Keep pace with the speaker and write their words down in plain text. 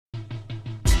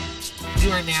You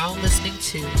are now listening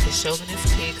to the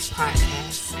Chauvinist Pigs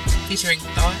podcast, featuring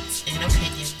thoughts and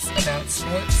opinions about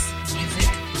sports, music,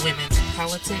 women,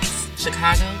 politics,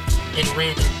 Chicago, and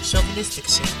random chauvinistic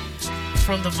shit.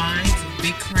 From the minds of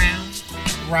Big Crown,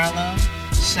 Rollo,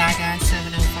 Shy Guy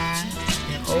 705,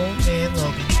 and Old Man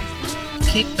Logan.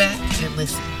 Kick back and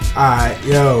listen. Alright,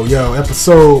 yo,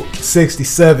 episode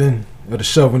 67 of the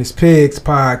Chauvinist Pigs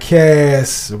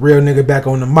podcast. A real nigga back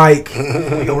on the mic.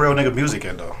 Your real nigga music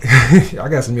in though. I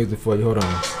got some music for you, hold on. A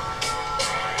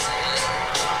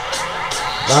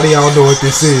lot of y'all know what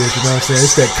this is, you know what I'm saying?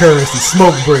 It's that Currency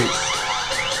smoke break.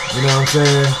 You know what I'm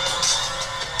saying?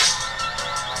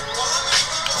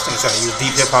 This trying to use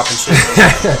deep hip hop and shit.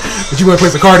 But you want to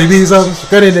play some Cardi B or something?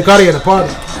 Cut in the Cardi at the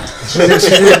party.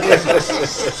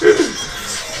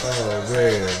 Oh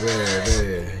man.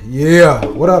 Yeah.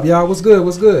 What up, y'all? What's good?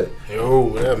 Yo,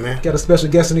 what up, man? Got a special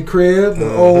guest in the crib,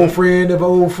 the old friend of an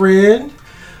old friend.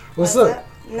 What's up?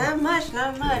 Not much.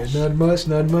 Yeah, not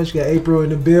much. Got April in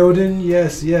the building.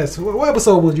 Yes. What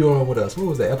episode was you on with us? What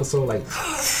was that? Episode like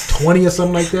 20 or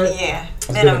something like that? Yeah. It's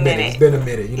been a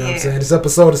minute. You know what I'm saying? This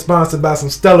episode is sponsored by some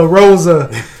Stella Rosa.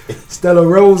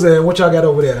 And what y'all got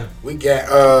over there? We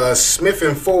got Smith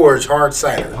and Forge hard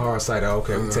cider. Hard cider.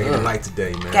 Okay, we taking it light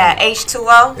today, man. Got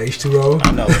H2O. H2O.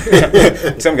 I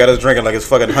know. Some got us drinking like it's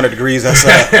fucking 100 degrees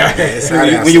outside.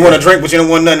 when you want to drink, but you don't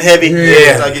want nothing heavy.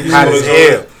 Yeah. Like it's hot as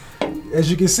hell. As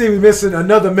you can see, we're missing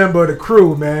another member of the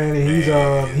crew, man.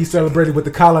 And he's celebrated with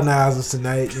the colonizers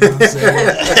tonight. You know what I'm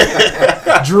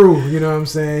saying? Drew, you know what I'm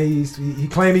saying? He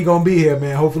claimed he gonna be here,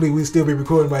 man. Hopefully we still be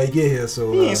recording by he get here.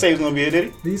 So He didn't say he was gonna be here,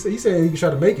 did he? He said he could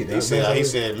try to make it. He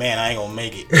said, man, I ain't gonna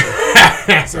make it.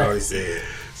 That's all he said.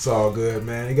 It's all good,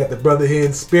 man. He got the brother here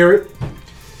in spirit.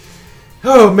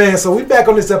 Oh man, so we back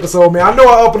on this episode, man. I know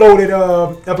I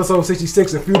uploaded episode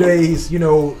 66 a few days,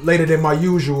 later than my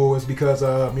usual. Is because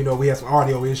we had some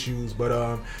audio issues.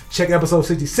 But check episode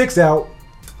 66 out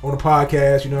on the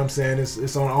podcast. You know what I'm saying?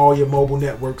 It's on all your mobile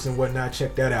networks and whatnot.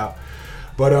 Check that out.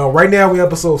 But right now we're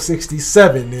episode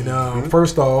 67, and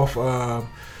first off,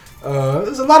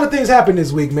 there's a lot of things happened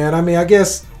this week, man. I mean, I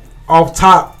guess off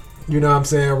top, you know what I'm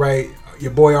saying, right? Your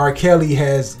boy R. Kelly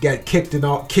has got kicked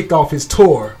off his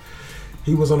tour.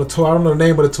 He was on a tour. I don't know the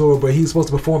name of the tour, but he's supposed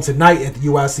to perform tonight at the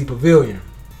UIC Pavilion.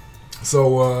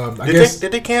 So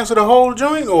did they cancel the whole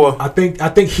joint, or I think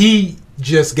he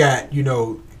just got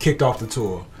kicked off the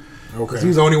tour. Okay, he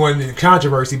was the only one in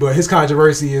controversy, but his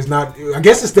controversy is not. I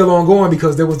guess it's still ongoing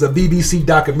because there was a BBC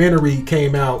documentary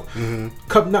came out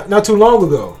not too long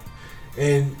ago,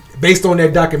 and based on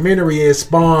that documentary, it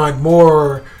spawned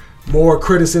more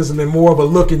criticism and more of a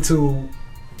look into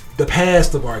the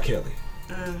past of R. Kelly.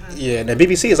 Yeah, the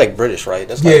BBC is like British, right?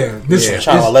 That's this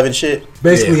Channel 11 shit.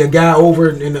 Basically, a guy over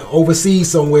in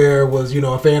overseas somewhere was,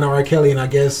 a fan of R. Kelly, and I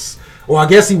guess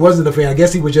he wasn't a fan. I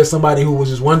guess he was just somebody who was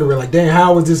just wondering, like, damn,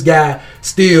 how is this guy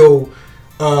still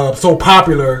so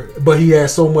popular, but he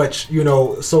has so much,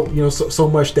 so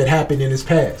much that happened in his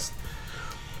past.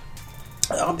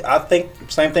 I think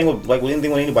same thing with anything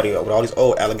with anybody with all these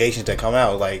old allegations that come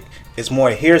out. Like, it's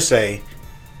more hearsay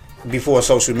before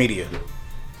social media.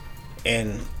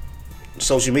 And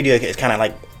social media has kind of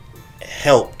like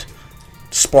helped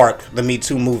spark the Me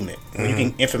Too movement.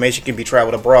 Information can be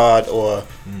traveled abroad or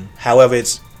however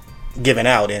it's given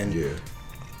out. And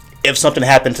if something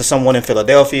happened to someone in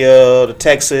Philadelphia or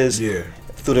Texas,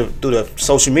 through the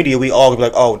social media, we all be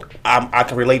like, oh, I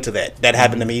can relate to that. That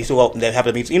happened to me too. That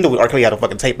happened to me. Even though R. Kelly had a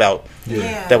fucking tape out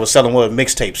that was selling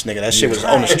mixtapes, nigga. That shit was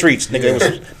on the streets, nigga.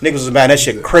 Niggas was buying that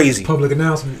shit crazy. Public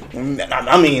announcement.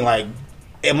 I mean, like.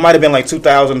 It might have been like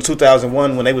 2000,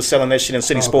 2001 when they was selling that shit in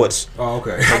City Sports. Oh,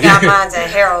 okay. I got mine at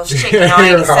Harold's Chicken on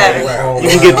 87. You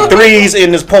can get threes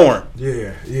in this porn.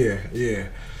 Yeah.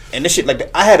 And this shit,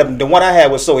 like, the one I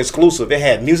had was so exclusive. It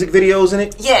had music videos in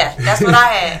it. Yeah, that's what I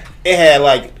had. It had,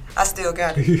 like... I still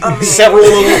got it. Several...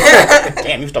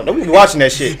 Damn, don't be watching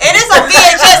that shit. It is on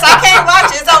VHS. I can't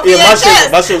watch it. It's on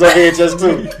VHS. My shit was on VHS,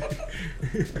 too.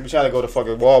 I'm trying to go to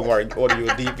fucking Walmart and order you a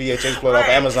VHS player off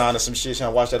Amazon or some shit, trying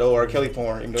to watch that old R. Kelly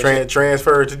porn.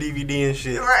 Transfer to DVD and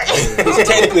shit. Right.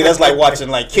 Technically, that's like watching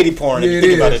like kitty porn. If you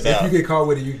think about it now. If you get caught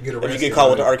with it, you can get arrested. If you get caught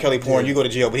with the R. Kelly porn, you go to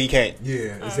jail, but he can't.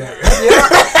 Yeah, exactly.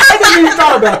 I didn't even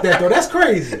thought about that though. That's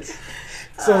crazy.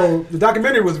 So the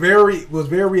documentary was very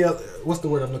what's the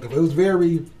word I'm looking for? It was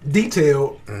very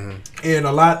detailed and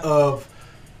a lot of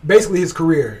basically his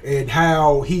career and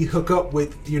how he hooked up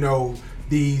with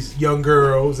these young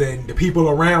girls and the people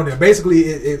around him. Basically,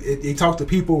 it talked to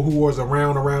people who was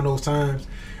around those times,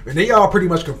 and they all pretty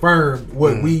much confirmed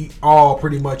what we all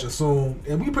pretty much assumed,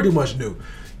 and we pretty much knew.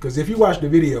 Because if you watch the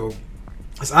video,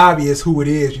 it's obvious who it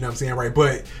is, you know what I'm saying, right?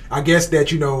 But I guess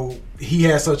that, you know, he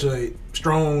has such a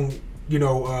strong, you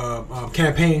know,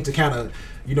 campaign to kind of,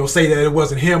 you know, say that it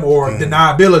wasn't him or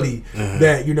deniability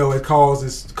that, you know, it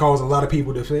caused a lot of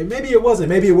people to say maybe it wasn't,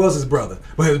 maybe it was his brother.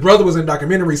 But his brother was in a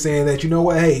documentary saying that, you know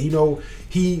what, hey, you know,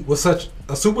 he was such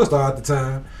a superstar at the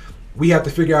time. We have to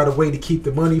figure out a way to keep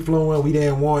the money flowing. We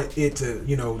didn't want it to,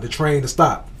 you know, the train to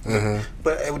stop.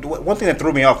 But one thing that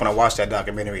threw me off when I watched that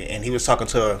documentary, and he was talking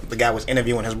to the guy who was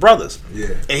interviewing his brothers.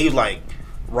 Yeah. And he was like,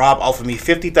 Rob offered me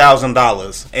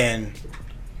 $50,000 and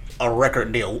a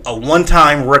record deal, a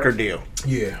one-time record deal.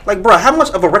 Yeah. Like, bro, how much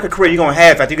of a record career you gonna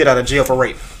have after you get out of jail for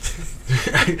rape?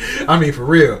 I mean, for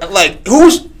real. Like,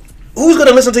 who's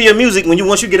gonna listen to your music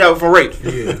once you get out for rape?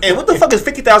 Yeah. And what the fuck is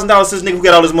 $50,000 to this nigga who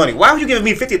got all this money? Why would you giving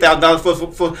me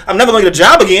 $50,000 for I'm never gonna get a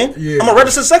job again? Yeah. I'm a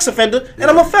registered sex offender and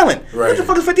I'm a felon. Right. What the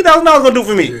fuck is $50,000 gonna do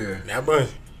for me? Yeah. That boy.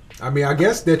 I mean, I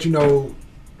guess that, you know,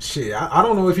 shit, I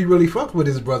don't know if he really fucked with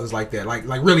his brothers like that. Like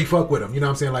really fuck with him. You know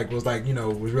what I'm saying? Like, was like, you know,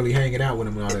 was really hanging out with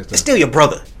him and all that stuff. It's still your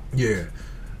brother. Yeah.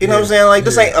 You know what I'm saying? Like,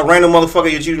 this ain't a random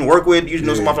motherfucker that you can work with. You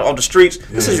know somebody off the streets.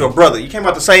 This is your brother. You came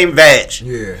out the same vag.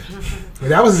 Yeah. But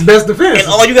that was his best defense. And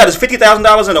all you got is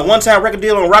 $50,000 and a one-time record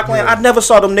deal on Rockland. I never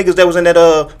saw them niggas that was in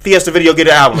that Fiesta video get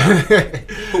an album out.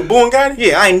 Who, Boo and Gotti?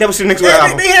 Yeah, I ain't never seen niggas with an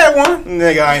album. They had one.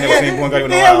 Nigga, I ain't never seen Boo and Gotti with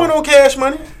no They had album. one on Cash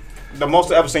Money. The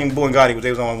most I ever seen Boo and Gotti was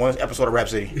they was on one episode of Rap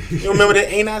City. You remember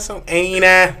that Ain't I song? Ain't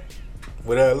I?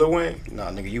 With Lil Wayne.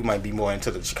 Nah, nigga, you might be more into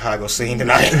the Chicago scene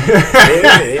than I am.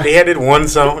 Yeah, they had that one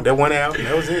song, that one album.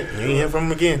 That was it. You ain't hear from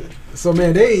them again. So,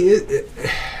 man,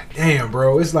 damn,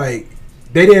 bro. It's like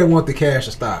they didn't want the cash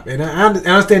to stop. And I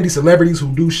understand these celebrities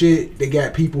who do shit, they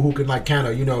got people who can, like, kind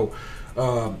of,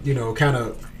 kind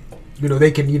of,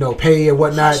 they can, pay and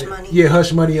whatnot. Hush money. Yeah,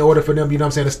 hush money in order for them,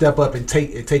 to step up and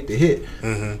take the hit.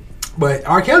 Mm-hmm. But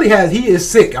R. Kelly he is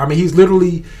sick. I mean, he's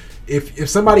literally, if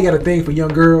somebody got a thing for young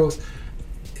girls,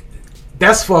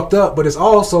 that's fucked up, but it's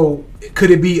also, could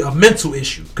it be a mental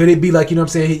issue? Could it be like,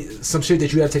 some shit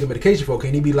that you have to take a medication for?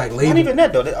 Can he be like labeled? Not even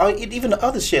that, though. Even the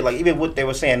other shit, like, even what they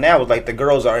were saying now was like the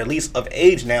girls are at least of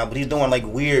age now, but he's doing like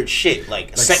weird shit,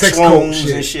 like sex rooms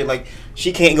and shit. Like,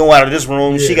 she can't go out of this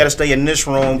room. Yeah. She got to stay in this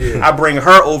room. Yeah. I bring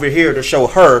her over here to show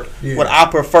her what I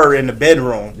prefer in the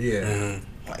bedroom. Yeah. Mm-hmm.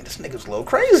 Like, this nigga's a little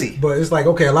crazy. But it's like,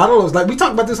 okay, a lot of those, like we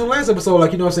talked about this in the last episode,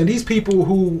 like, these people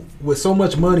who, with so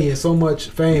much money and so much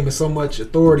fame and so much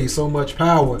authority, so much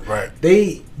power, right,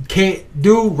 they can't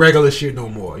do regular shit no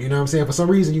more. You know what I'm saying? For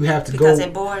some reason, you have to because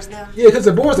it bores them. Yeah, because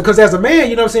it bores them. Because as a man,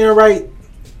 you know what I'm saying, right?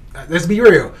 Let's be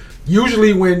real.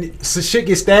 Usually when shit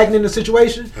gets stagnant in a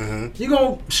situation, you're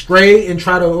going to stray and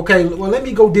try to, okay, well, let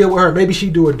me go deal with her. Maybe she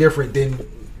do it different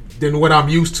than what I'm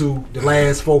used to the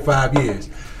last 4 or 5 years.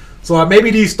 So maybe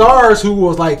these stars who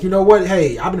was like, you know what,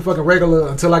 hey, I've been fucking regular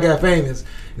until I got famous.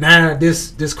 Now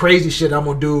this crazy shit I'm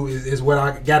gonna do is what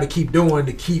I got to keep doing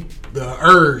to keep the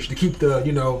urge, to keep the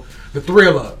the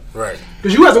thrill up. Right.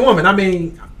 Because you as a woman, I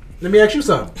mean, let me ask you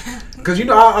something. Because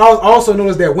I also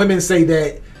notice that women say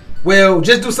that, well,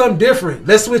 just do something different.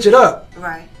 Let's switch it up.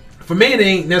 Right. For men, it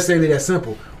ain't necessarily that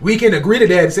simple. We can agree to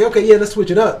that and say, okay, yeah, let's switch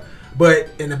it up. But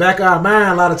in the back of our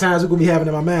mind, a lot of times we're going to be having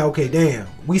in my mind, okay, damn,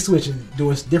 we switching,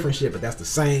 doing different shit, but that's the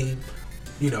same,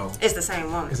 It's the same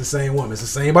woman. It's the same woman. It's the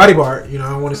same body part. I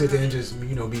don't want to sit there and just,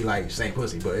 be like, same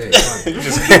pussy, but hey, it's it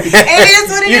is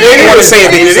what it is. You didn't want to say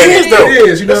it, it is, though. It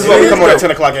is, That's why we come on at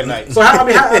 10 o'clock at night.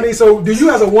 So, so do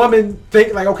you as a woman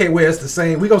think like, okay, well, it's the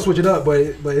same, we're going to switch it up, but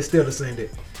it's still the same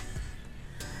dick?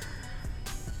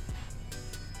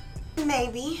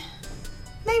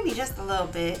 Maybe just a little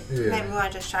bit. Yeah. Maybe we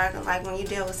want to just try to, like, when you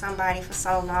deal with somebody for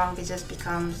so long, it just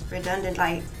becomes redundant,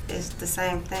 like it's the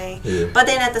same thing. Yeah. But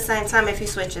then at the same time, if you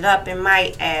switch it up, it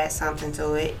might add something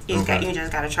to it. You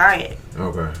just got to try it.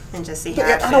 Okay. And just see how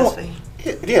it feels for you.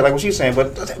 Yeah, like what she's saying,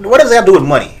 but what does that have to do with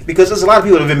money? Because there's a lot of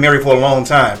people that have been married for a long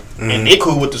time, and they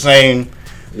cool with the same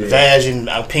vag and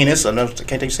penis.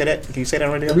 Can't you say that? Can you say that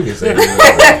right there? We can say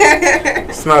that.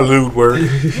 It's not a lewd word.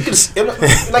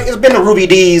 Like, it's been the Ruby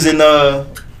D's and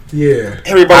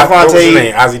Harry Belafonte. What was his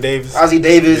name? Ozzy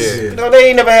Davis. Yeah. They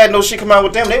ain't never had no shit come out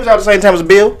with them. They was out at the same time as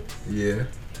Bill. Yeah.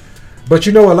 But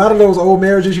a lot of those old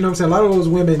marriages, a lot of those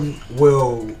women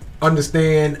will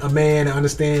understand a man and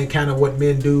understand kind of what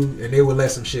men do, and they will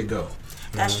let some shit go.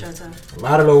 That's true too. A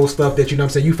lot of those stuff that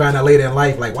you find out later in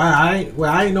life, like, why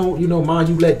I ain't know, mom,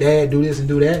 you let dad do this and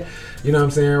do that. You know what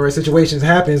I'm saying? Right? Situations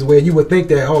happens where you would think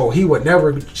that, he would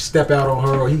never step out on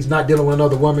her, or he's not dealing with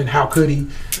another woman. How could he?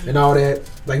 And all that.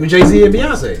 Like with Jay-Z and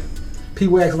Beyonce,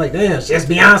 people ask like, damn, it's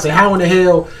Beyonce. How in the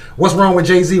hell? What's wrong with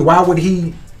Jay-Z? Why would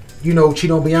he, cheat on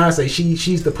Beyonce?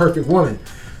 She's the perfect woman.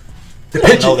 The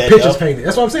know that, pictures though. painted.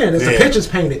 That's what I'm saying. It's the pictures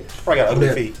painted. Probably got ugly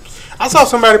Yeah. feet. I saw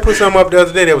somebody put something up the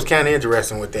other day that was kind of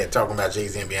interesting with that, talking about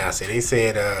Jay-Z and Beyonce. They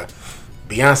said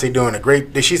Beyonce doing a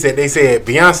great. They said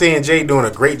Beyonce and Jay doing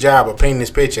a great job of painting this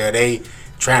picture. They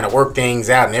trying to work things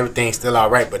out and everything's still all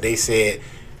right. But they said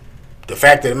the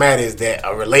fact of the matter is that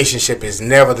a relationship is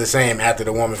never the same after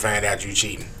the woman find out you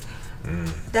cheating.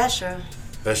 That's true.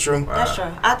 That's true. That's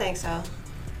true. I think so.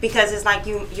 Because it's like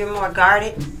you're more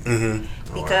guarded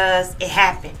because it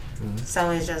happened. So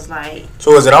it's just like,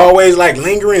 So is it always like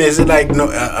lingering? Is it like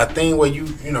a thing where you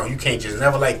can't just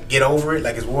never like get over it,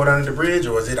 like it's water under the bridge,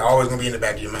 or is it always gonna be in the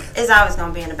back of your mind? it's always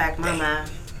gonna be in the back of my mind.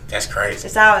 That's crazy.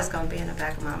 It's always gonna be in the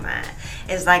back of my mind.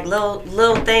 It's like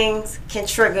little things can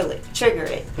trigger it.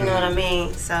 You know what I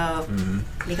mean? So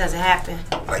because it happened.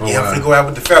 Like I'm gonna go out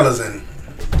with the fellas and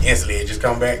instantly it just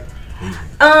come back.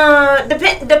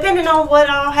 Depending on what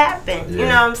all happened, you know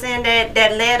what I'm saying, that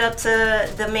led up to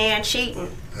the man cheating.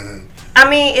 I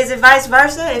mean, is it vice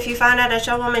versa? If you find out that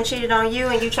your woman cheated on you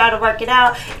and you try to work it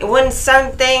out, it wouldn't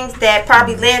certain things that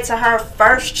probably led to her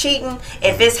first cheating,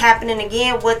 if it's happening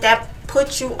again, would that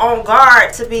put you on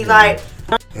guard to be like,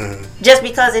 just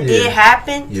because it did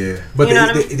happen? Yeah, but You know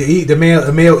what I mean?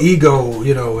 the male ego,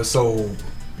 you know, is so.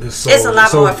 It's a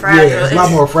lot more fragile. Yeah, it's a lot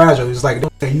more fragile. It's like,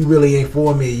 you really ain't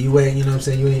for me. You ain't, you know what I'm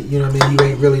saying? You ain't, you know what I mean? You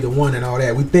ain't really the one and all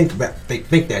that. We think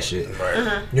that shit. Right.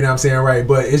 You know what I'm saying? Right.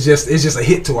 But it's just a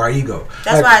hit to our ego.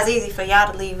 That's Like, why it's easy for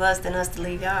y'all to leave us than us to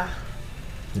leave y'all.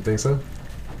 You think so?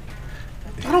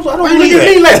 I don't believe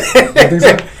that. You think so?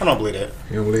 I don't believe that.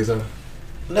 You don't believe so?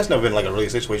 That's never been like a really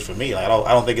situation for me. Like I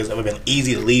don't think it's ever been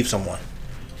easy to leave someone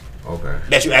Okay.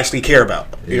 that you actually care about.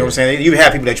 You know what I'm saying? You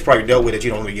have people that you probably dealt with that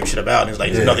you don't really give a shit about, and it's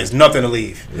like there's nothing to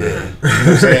leave. Yeah. You know what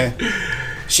I'm saying?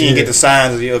 She didn't get the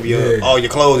signs of your all your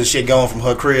clothes and shit going from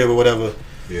her crib or whatever.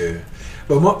 Yeah.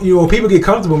 But you know, when people get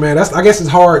comfortable, man, I guess it's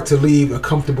hard to leave a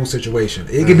comfortable situation.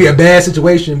 It could be a bad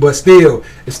situation, but still,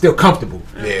 it's still comfortable.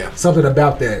 Yeah. Something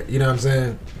about that, you know what I'm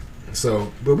saying?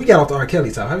 So, but we got off the R.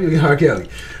 Kelly top. How do you get R. Kelly?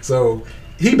 So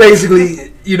he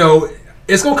basically, you know,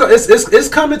 it's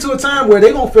coming to a time where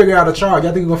they gonna figure out a charge.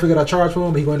 I think we're gonna figure out a charge for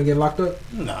him. He going to get locked up?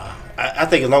 Nah, I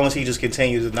think as long as he just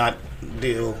continues to not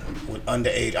deal with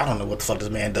underage, I don't know what the fuck this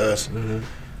man does.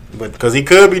 But Because he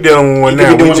could be dealing with one He now.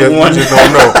 could be We dealing with just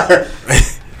one.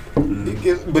 don't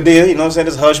know. But then, you know what I'm saying,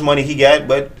 this hush money he got,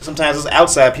 but sometimes it's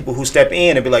outside people who step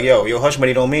in and be like, yo, your hush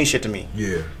money don't mean shit to me.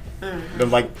 Yeah.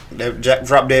 Them like that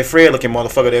drop dead Fred looking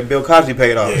motherfucker that Bill Cosby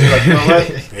paid off. He's like, you know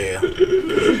what?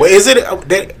 Yeah. Well, is it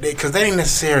because that ain't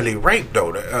necessarily rape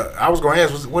though? I was going to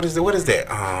ask, what is that?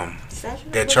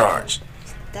 That charge.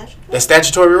 That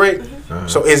statutory rape.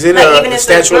 So is it Like, even a if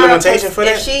statute of limitation for if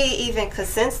that? she even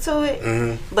consents to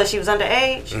it, but she was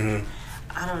underage,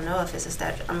 I don't know if it's a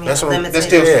statute. I mean, That's what- limitation. That's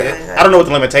still, Yeah. I don't know what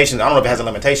the limitation. I don't know if it has a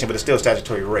limitation, but it's still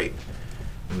statutory rape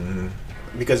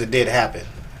because it did happen.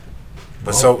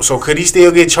 But so could he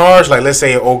still get charged? Like, let's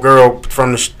say an old girl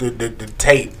from the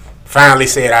tape finally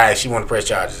said, "All right, she want to press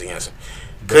charges against him."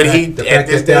 Could he? The at fact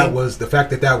this that day? was the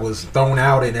fact that was thrown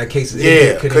out in that case.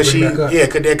 Yeah. Could Could he she? bring back up? Yeah.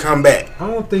 Could that come back? I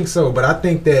don't think so, but I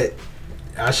think that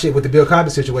shit with the Bill Cosby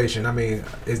situation. I mean,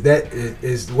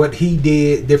 is what he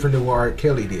did different than what R.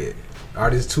 Kelly did? Are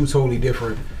these two totally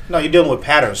different? No, you're dealing with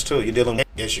patterns too. You're dealing with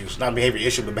issues, not behavior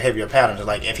issue, but behavior patterns.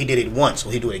 Like if he did it once,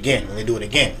 will he do it again? Will he do it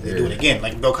again? Will he do it again?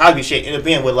 Like Bill Cosby shit ended up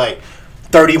being with like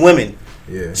 30 women.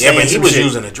 Yeah. Yeah, Saying but he some was shit.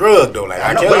 using a drug though. Like I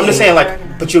R. know, Kelly. but I'm just saying,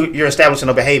 like, but you're establishing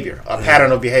a behavior, a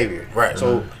pattern of behavior. Right.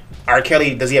 So, R.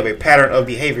 Kelly, does he have a pattern of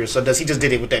behavior? So, does he just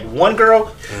did it with that one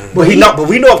girl? But But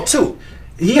we know of two.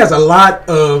 He has a lot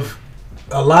of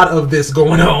this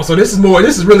going on. So this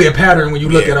is really a pattern when you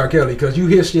look at R. Kelly, because you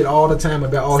hear shit all the time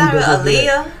about all he does.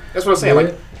 Aaliyah. That's what I'm saying.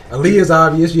 Like, Aaliyah's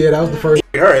obvious. Yeah, that was the first.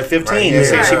 her at 15, Right, and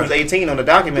said yeah. she was 18 on the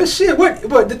But document. shit, what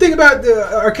the thing about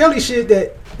the R. Kelly shit,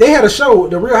 that they had a show,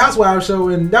 the Real Housewives show,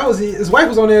 and that was his wife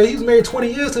was on there. He was married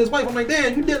 20 years to his wife. I'm like,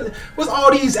 damn, you did. What's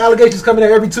all these allegations coming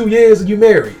out every 2 years and you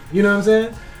married? You know what I'm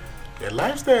saying? That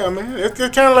lifestyle, man. It's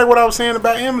kind of like what I was saying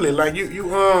about Emily. Like you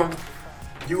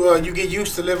get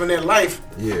used to living that life.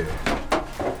 Yeah.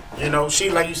 You know, she,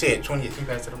 like you said, 20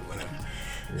 years.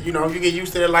 You know, you get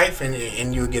used to that life,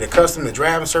 and you get accustomed to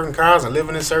driving certain cars and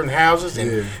living in certain houses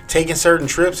and taking certain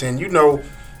trips. And you know,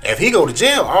 if he go to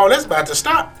jail, all that's about to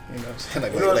stop. You know what I'm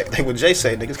saying? Like what Jay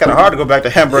said, nigga, it's kind of hard to go back to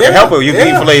Hamburger Yeah, Helper. You yeah.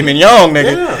 eat filet mignon,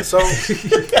 nigga. Yeah, so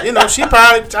you know, she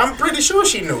probably. I'm pretty sure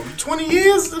she knew. 20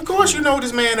 years, of course, you know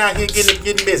this man out here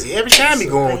getting busy every time he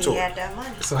go on He tour. had that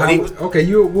money. So But he was- okay,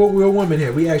 we're a woman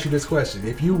here. We ask you this question: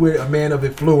 if you were a man of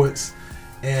influence,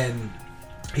 and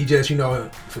he just, you know,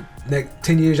 for next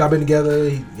 10 years y'all been together,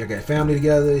 you got family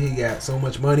together, he got so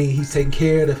much money, he's taking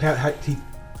care of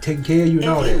taking care of you and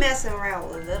all If he that. messing around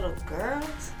with little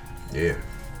girls, Yeah.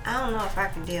 I don't know if I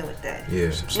can deal with that. Yeah.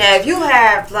 Now, if you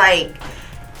have like,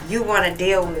 you want to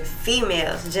deal with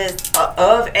females just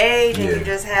of age, and Yeah. you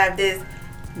just have this,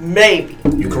 maybe.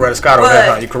 You Coretta Scott on that,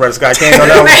 huh? You Coretta Scott King on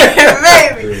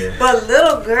that one? Maybe. Yeah. But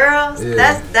little girls,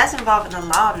 Yeah. that's involving the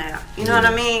law now. You know what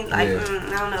I mean? Like, Yeah.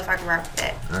 I don't know if I can rock with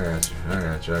that. I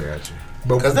got you.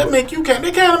 Because that make you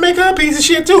they kind of make her a piece of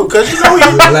shit too. Because you know you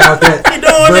allowed that. you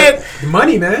doing that.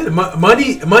 Money, man.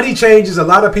 Money changes a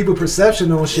lot of people's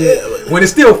perception on shit. When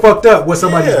it's still fucked up what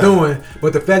somebody's doing,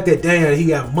 but the fact that damn he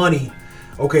got money,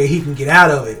 okay, he can get out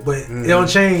of it, but it don't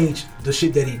change the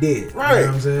shit that he did. Right, You know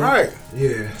what I'm saying? right.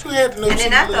 Yeah. So you had to know And she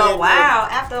then after was a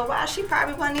while, she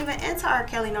probably wasn't even into R.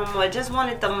 Kelly no more. Just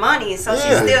wanted the money, so she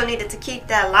Yeah. still needed to keep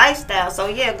that lifestyle. So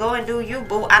yeah, go and do you,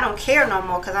 boo. I don't care no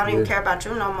more because I don't even care about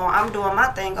you no more. I'm doing my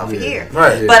thing over here.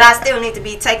 Right. But I still need to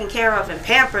be taken care of and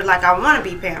pampered like I want to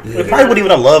be pampered. It probably wasn't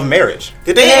even a love marriage.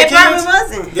 Did they It have probably kids?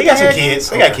 wasn't. They got some had kids. kids?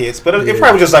 They got Okay. kids. But it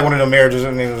probably was just like one of them marriages.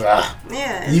 And it was,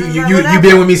 Yeah. You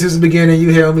been with me since the beginning.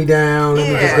 You held me down. Let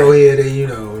me just Yeah. go ahead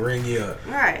and ring you up.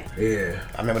 Right. Yeah.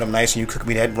 I remember them nights when you cooked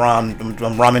me that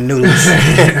ramen noodles.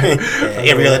 And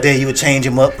every other day you would change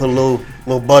them up, put a little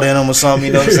butter in them or something.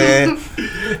 You know what I'm saying?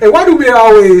 Hey, why do men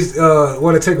always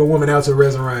want to take a woman out to a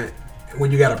restaurant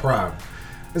when you got a problem?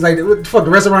 It's like, what the fuck, the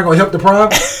restaurant gonna help the problem?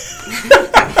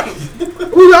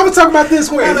 I was talking about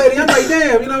this with my lady. I'm like,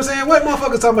 damn, you know what I'm saying? What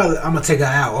motherfuckers talking about? I'm gonna take her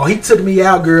out. Or he took me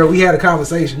out, girl. We had a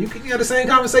conversation. You had the same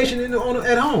conversation at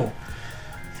home.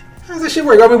 How does that shit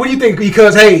work? I mean, what do you think?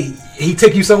 Because hey, he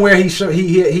took you somewhere.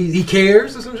 He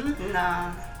cares or some shit.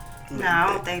 No, I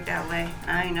don't think that way.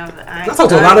 I I talked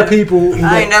to a lot of people.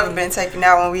 I ain't never been taken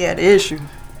out when we had an issue.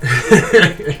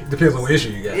 Depends on what issue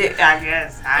you got. Yeah, I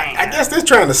guess. I guess they're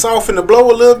trying to soften the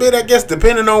blow a little bit. I guess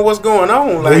depending on what's going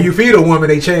on. Like when you feed a woman,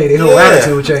 they change. Their whole Yeah.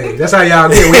 attitude change. That's how y'all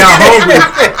get. When y'all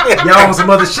hungry, y'all on some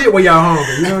other shit when y'all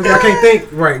hungry. You know, y'all can't think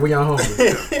right when y'all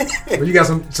hungry. When you got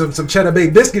some cheddar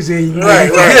baked biscuits in, you right.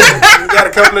 forgiven. You got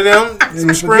a couple of them, some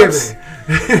You sprints.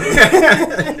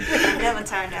 Never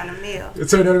turned down a meal.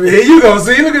 Turn on me. Here you go.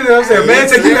 See, look at that. I'm saying, man,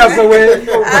 take you out somewhere. You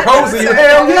know, propose to you.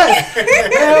 Hell yes.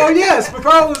 Hell yes.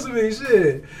 Propose to me.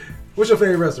 Shit. What's your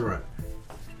favorite restaurant?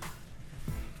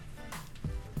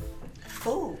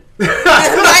 Food. What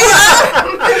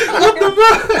the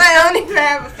fuck? I don't even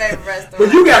have a favorite restaurant.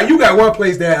 But you got one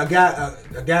place that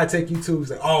a guy take you to.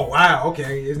 Say, oh wow,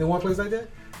 okay. Isn't there one place like that?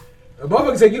 A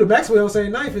motherfucker take you to Maxwell on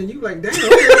St. Knife and you like, damn. Okay,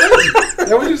 is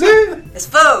that what you said? It's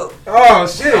food. Oh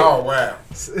shit. Oh wow.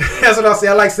 That's what I say.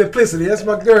 I like simplicity. That's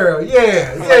my girl.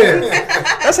 Yeah.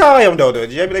 That's how I am though. They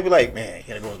be like, man, you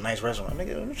gotta go to a nice restaurant.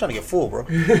 I'm trying to get full, bro.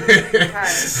 Fuck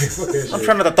that I'm shit.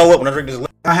 trying not to throw up when I drink this.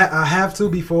 I have to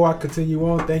before I continue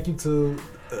on. Thank you to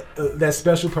that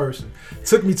special person.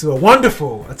 Took me to a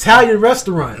wonderful Italian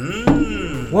restaurant.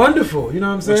 Wonderful. You know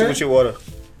what I'm saying? What you order?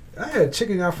 I had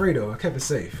chicken Alfredo. I kept it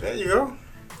safe. There you go.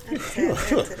 But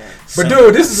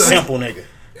dude, this is Simple nigga.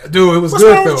 Dude, it was What's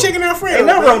good wrong though. with chicken Alfredo? Ain't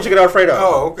nothing wrong with chicken Alfredo.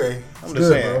 Oh, okay. I'm good, just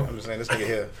saying. bro. I'm just saying this nigga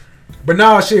here. But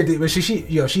no, shit. But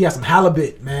she had some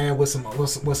halibut, man, with some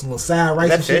little side rice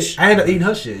That and shit. fish? I ended up eating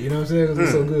her shit. You know what I'm saying? 'Cause it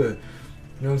was so good.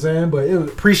 You know what I'm saying? But it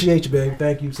was, appreciate you, baby.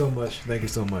 Thank you so much. Thank you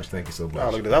so much. Thank you so Oh,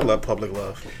 much. look at this. I love public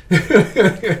love.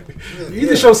 You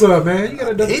just show some up, man. You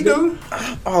gotta He do.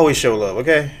 I always show love,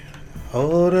 okay?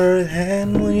 Hold her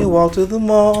hand when you walk to the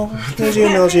mall, cause you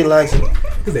know she likes it.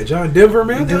 Is that John Denver,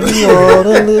 man? Do all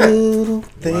the little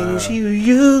things you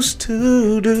used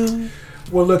to do.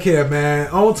 Well, look here, man.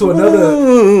 On to another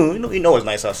Ooh, you know it's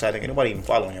nice outside. Ain't nobody even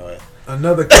following your ass.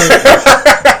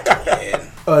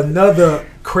 another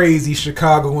crazy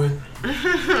Chicagoan.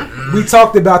 We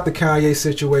talked about the Kanye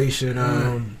situation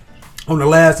on the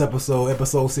last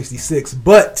episode 66,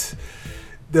 but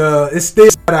it's still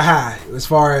at a high as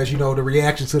far as the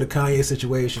reaction to the Kanye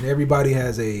situation. Everybody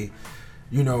has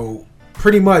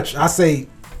pretty much, I say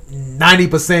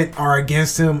 90% are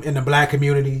against him in the black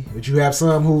community, but you have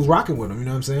some who's rocking with him. You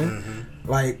know what I'm saying?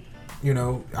 Like,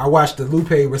 I watched the Lupe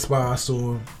response to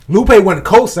him. Lupe wasn't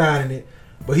co-signing it,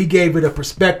 but he gave it a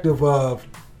perspective of,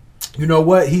 you know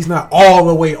what, he's not all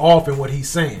the way off in what he's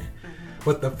saying.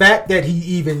 But the fact that he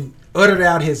even uttered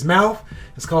out his mouth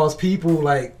has caused people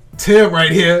like Tim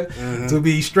right here to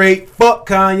be straight, fuck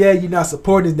Kanye, you're not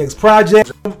supporting his next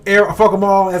project. Fuck them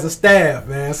all as a staff,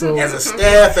 man. So As a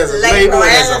staff, as a label,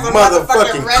 as a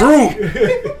motherfucking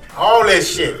group. All that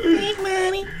shit.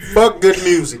 Fuck good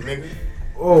music, nigga.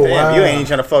 oh Damn, wow. you ain't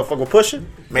trying to fuck with Pusha?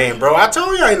 Man, bro, I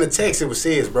told y'all in the text it was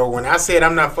serious, bro. When I said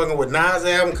I'm not fucking with Nas'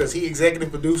 album because he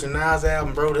executive producing Nas'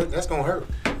 album, bro, that's gonna hurt.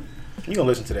 You gonna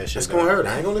listen to that shit? It's gonna hurt.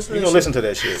 I ain't gonna listen. You gonna listen to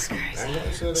that shit?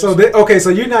 So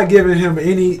you're not giving him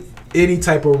any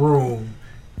type of room.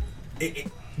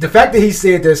 The fact that he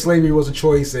said that slavery was a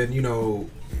choice, and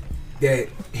that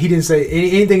he didn't say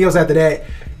anything else after that,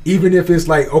 even if it's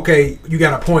like, okay, you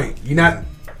got a point. You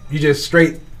just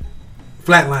straight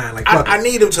flatline. Like, I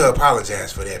need him to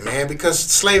apologize for that, man, because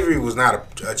slavery was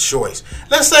not a choice.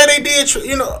 Let's say they did,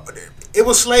 it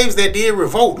was slaves that did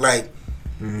revolt. Like,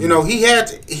 he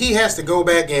has to go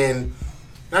back and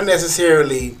not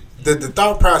necessarily the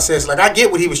thought process. Like, I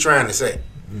get what he was trying to say.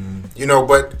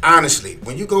 But honestly,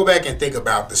 when you go back and think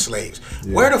about the slaves,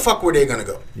 where the fuck were they gonna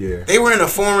go? Yeah. They were in a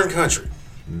foreign country.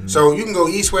 So you can go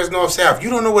east, west, north, south.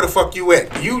 You don't know where the fuck you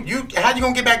at. How you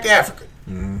gonna get back to Africa?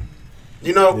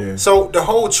 So the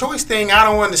whole choice thing, I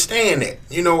don't understand that.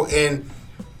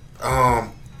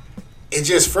 And it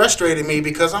just frustrated me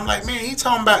because I'm like, man, he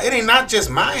talking about it ain't not just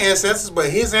my ancestors, but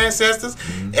his ancestors,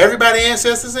 everybody's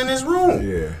ancestors in this room.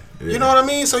 Yeah. You know what I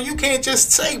mean? So you can't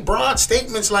just say broad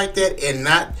statements like that and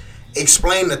not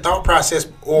explain the thought process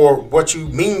or what you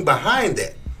mean behind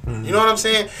that. You know what I'm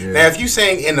saying? Yeah. Now, if you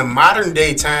saying in the modern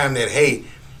day time that, hey,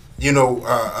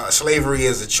 slavery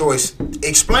is a choice,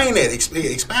 explain that,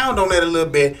 expound on that a little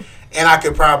bit, and I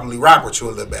could probably rock with you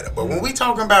a little better. But when we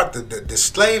talking about the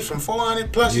slaves from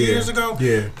 400 plus years ago,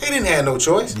 they didn't have no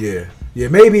choice. Yeah.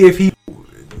 Maybe if he,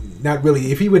 not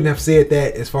really, if he wouldn't have said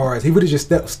that, as far as he would have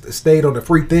just stayed on the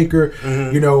free thinker,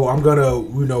 I'm gonna,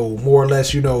 more or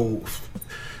less,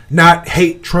 not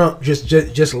hate Trump,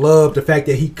 just love the fact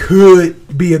that he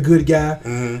could be a good guy,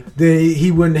 then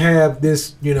he wouldn't have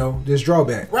this, this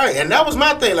drawback. Right, and that was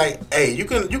my thing. Like, hey, you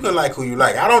can like who you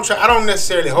like. I don't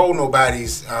necessarily hold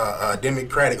nobody's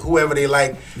Democratic, whoever they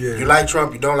like. Yeah. You like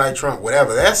Trump, you don't like Trump,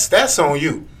 whatever. That's on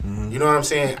you. You know what I'm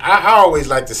saying? I always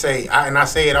like to say, and I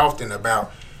say it often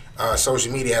about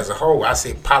social media as a whole. I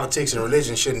say politics and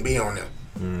religion shouldn't be on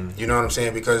them. You know what I'm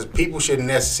saying? Because people shouldn't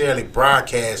necessarily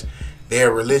broadcast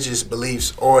their religious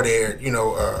beliefs or their,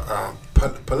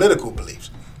 political beliefs.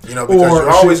 Because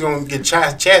you're always going to get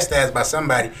chastised by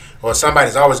somebody, or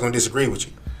somebody's always going to disagree with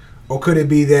you. Or could it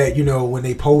be that, when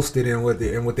they post it and what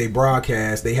they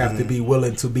broadcast, they have to be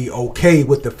willing to be okay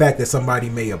with the fact that somebody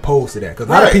may have posted that? Because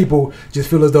a lot of people just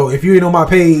feel as though if you ain't on my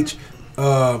page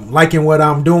liking what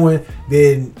I'm doing,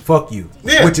 then fuck you.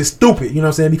 Yeah. Which is stupid, you know what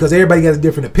I'm saying? Because everybody has a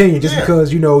different opinion. Just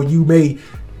because, you may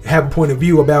have a point of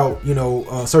view about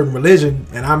a certain religion,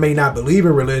 and I may not believe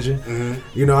in religion.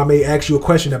 I may ask you a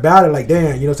question about it, like,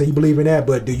 damn, say you believe in that,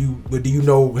 but do you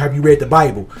know? Have you read the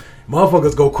Bible?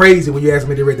 Motherfuckers go crazy when you ask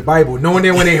me to read the Bible, knowing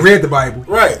them when they ain't read the Bible.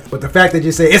 Right. But the fact that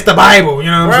you say it's the Bible, you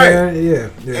know what I'm saying?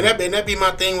 Yeah. And that be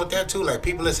my thing with that too. Like,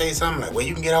 people that say something like, "Well,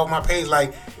 you can get off my page."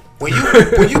 Like, when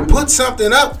you put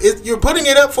something up, you're putting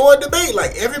it up for a debate.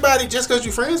 Like, everybody, just because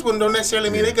you're friends with them, don't necessarily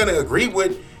mean they're gonna agree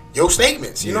with your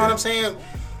statements. You know what I'm saying?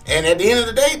 And at the end of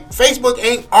the day, Facebook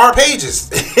ain't our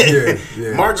pages.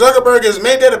 Mark Zuckerberg has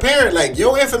made that apparent. Like,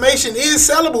 your information is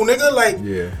sellable, nigga. Like,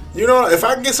 if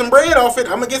I can get some bread off it,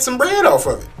 I'm gonna get some bread off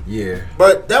of it. Yeah.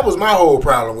 But that was my whole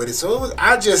problem with it. So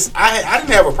I didn't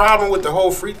have a problem with the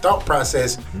whole free thought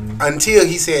process until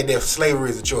he said that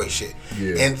slavery is a choice shit.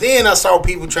 Yeah. And then I saw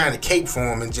people trying to cape for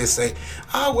him and just say,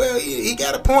 "Oh well, he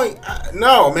got a point."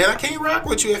 No, man, I can't rock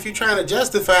with you if you're trying to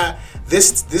justify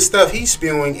this stuff he's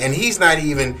spewing, and he's not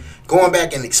even going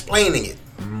back and explaining it.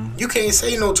 You can't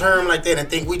say no term like that and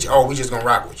think we just gonna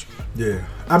rock with you. Yeah.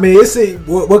 I mean,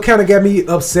 what kind of got me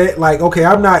upset. Like, okay,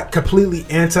 I'm not completely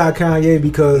anti Kanye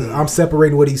because I'm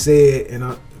separating what he said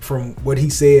and from what he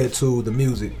said to the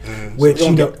music. Which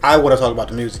so I want to talk about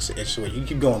the music issue. You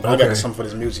keep going, but I got something for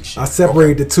this music shit. I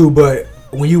separated the two, but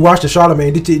when you watch the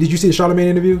Charlamagne, did you see the Charlamagne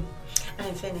interview? I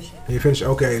didn't finish it. You finished?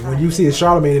 Okay. When you see the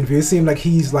Charlamagne interview, it seemed like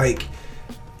he's like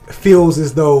feels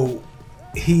as though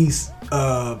he's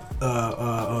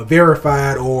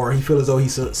verified, or he feels as though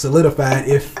he's solidified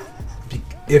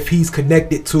if he's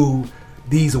connected to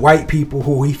these white people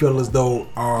who he feels as though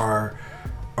are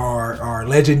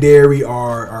legendary,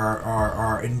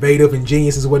 are innovative and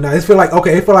geniuses and whatnot. It feel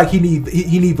like he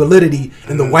need validity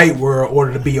in the white world in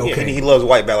order to be okay. Yeah, he loves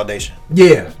white validation.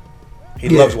 Yeah, he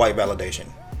loves white validation.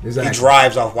 Exactly. He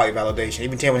drives off white validation.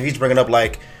 Even when he's bringing up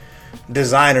like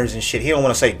designers and shit, he don't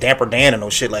want to say Dapper Dan and no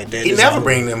shit like that. He never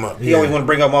bring them up. He always want to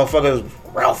bring up motherfuckers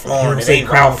Ralph Lauren. It ain't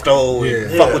Ralph though.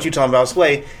 Fuck what you talking about,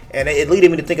 Slay. And it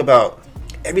leaded me to think about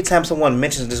every time someone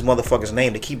mentions this motherfucker's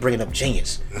name, they keep bringing up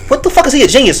genius. What the fuck is he a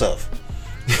genius of?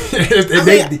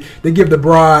 they give the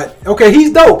broad. Okay,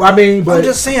 he's dope. I mean, but I'm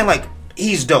just saying, like,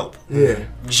 he's dope. Yeah,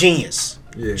 genius.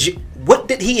 Yeah. What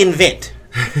did he invent?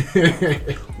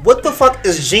 What the fuck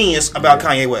is genius about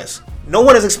Kanye West? No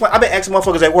one has explained. I've been asking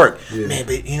motherfuckers at work, man,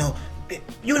 but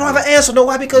You don't have an answer. No,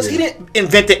 why? Because he didn't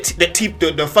invent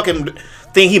the fucking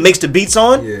thing he makes the beats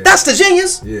on. Yeah. That's the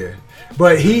genius. Yeah.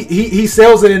 But he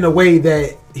sells it in a way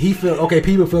that he feel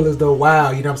people feel as though,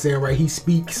 wow, you know what I'm saying, right? He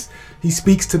speaks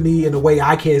to me in a way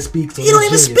I can't speak. So he don't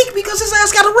even speak because his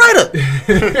ass got a writer.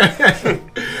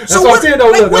 So what I'm saying,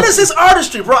 though, what is his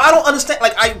artistry, bro? I don't understand.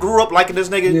 Like, I grew up liking this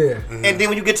nigga. Yeah. And then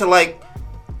when you get to like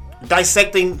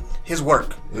dissecting his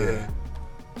work,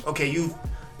 okay,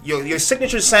 your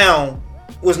signature sound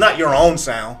was not your own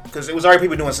sound because it was already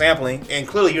people doing sampling, and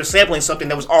clearly you're sampling something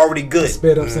that was already good.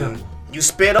 Sped up sample. You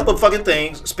sped up a fucking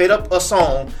thing, sped up a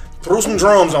song, threw some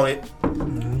drums on it,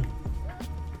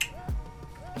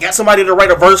 got somebody to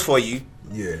write a verse for you,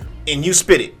 and you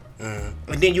spit it.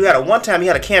 And then you had he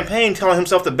had a campaign telling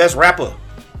himself the best rapper.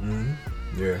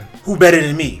 Yeah. Who better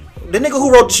than me? The nigga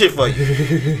who wrote the shit for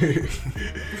you.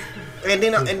 and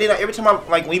then every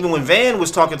time even when Van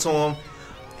was talking to him,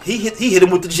 he hit him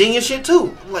with the genius shit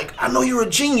too. Like, I know you're a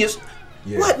genius.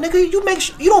 Yeah. What, nigga?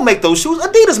 You don't make those shoes.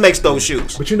 Adidas makes those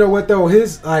shoes. But you know what though?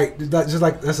 His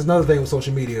that's another thing with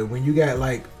social media. When you got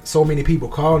like so many people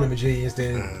calling him a genius,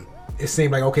 then it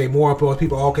seemed like, okay, more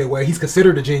people, okay, well, he's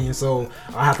considered a genius, so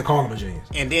I have to call him a genius.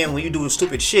 And then when you do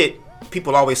stupid shit,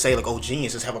 people always say like, oh,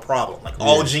 geniuses have a problem. Like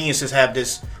all geniuses have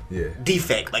this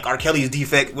defect. Like R. Kelly's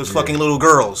defect was fucking little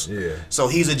girls. Yeah. So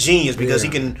he's a genius because he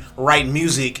can write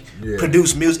music,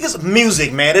 produce music. It's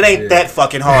music, man. It ain't that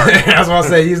fucking hard. That's what I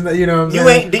say. He's, you know what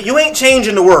I'm saying? You ain't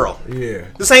changing the world. Yeah.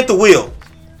 This ain't the wheel.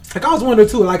 Like I was wondering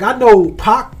too. Like I know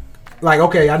Pac. Like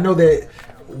okay, I know that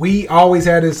we always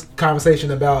had this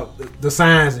conversation about the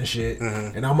signs and shit,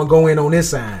 and I'm gonna go in on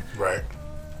this sign. Right.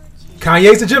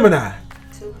 Kanye's a Gemini.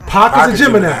 Pac is a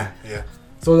Gemini. Yeah.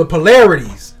 So the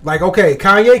polarities, like okay,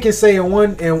 Kanye can say in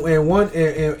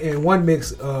one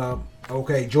mix,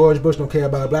 okay, George Bush don't care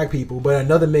about black people, but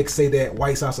another mix say that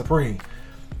whites are supreme.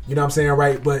 You know what I'm saying,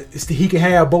 right? But he can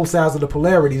have both sides of the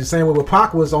polarities. The same way with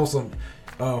Pac was on some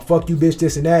fuck you bitch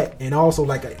this and that, and also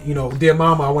like dear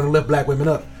mama, I want to lift black women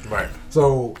up. Right.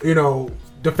 So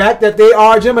the fact that they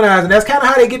are Geminis, and that's kind of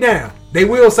how they get down. They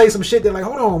will say some shit that like,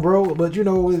 hold on, bro, but you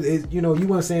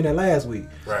weren't saying that last week.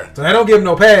 Right. So that don't give them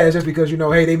no pass just because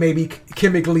hey, they may be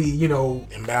chemically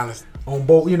imbalanced on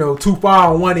both, too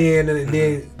far on one end and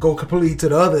then go completely to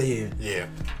the other end. Yeah.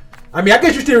 I mean, I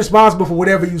guess you're still responsible for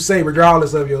whatever you say,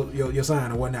 regardless of your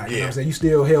sign or whatnot. You know what I'm saying? You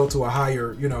still held to a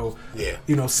higher,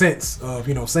 sense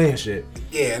of saying shit.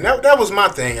 Yeah, and that was my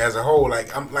thing as a whole. Like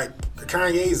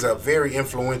Kanye's a very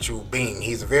influential being.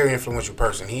 He's a very influential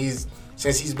person.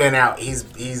 Since he's been out,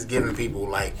 he's given people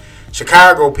like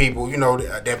Chicago people,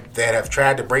 that have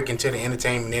tried to break into the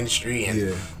entertainment industry,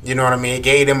 and you know what I mean. It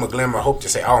gave them a glimmer of hope to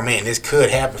say, "Oh man, this could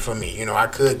happen for me. I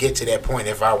could get to that point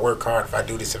if I work hard, if I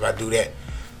do this, if I do that."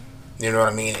 You know what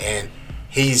I mean? And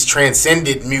he's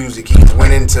transcended music. He's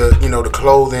went into the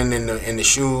clothing and the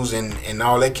shoes and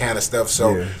all that kind of stuff.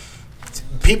 So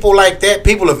people like that,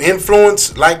 people of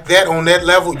influence like that on that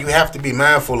level, you have to be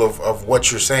mindful of what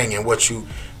you're saying and what you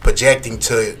projecting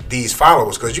to these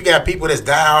followers, because you got people that's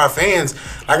diehard fans.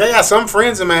 Like I got some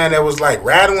friends of mine that was like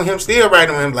riding with him, still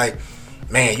riding with him, like,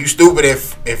 man, you stupid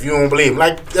if you don't believe him.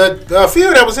 Like a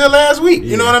few that was here last week,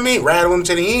 you know what I mean? Riding with him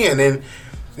to the end. And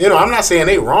I'm not saying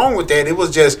they wrong with that. It was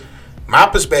just my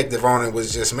perspective on it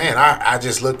was just, man, I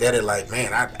just looked at it like,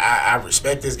 man, I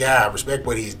respect this guy. I respect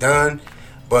what he's done.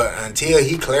 But until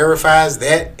he clarifies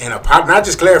that and not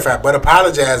just clarify, but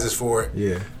apologizes for it.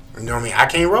 Yeah. You know what I mean? I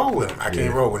can't roll with him. I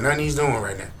can't roll with nothing he's doing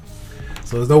right now.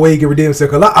 So there's no way he can redeem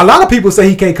himself. A lot of people say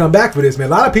he can't come back for this, man.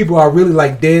 A lot of people are really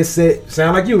like dead set,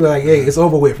 sound like you, like, hey, it's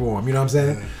over with for him. You know what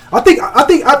I'm saying? I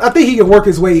think he can work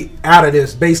his way out of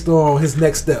this based on his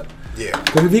next step. Yeah.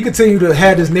 Because if he continue to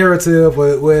have this narrative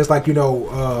where it's like,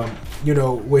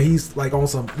 where he's like on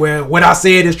some, where what I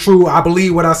said is true, I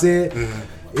believe what I said.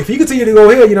 Mm-hmm. If he continue to go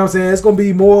here, you know what I'm saying, it's gonna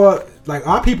be more like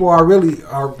our people are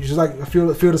just like feel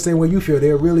the same way you feel.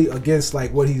 They're really against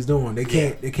like what he's doing. They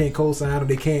can't co-sign him.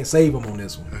 They can't save him on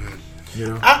this one.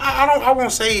 Mm-hmm. I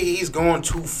won't say he's going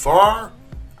too far.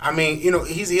 I mean,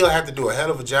 he'll have to do a hell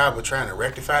of a job of trying to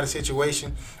rectify the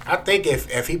situation. I think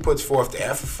if he puts forth the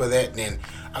effort for that, then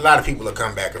a lot of people will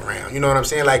come back around. You know what I'm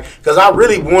saying? Like, because I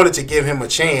really wanted to give him a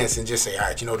chance and just say, all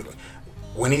right,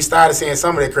 when he started saying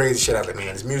some of that crazy shit, I was like,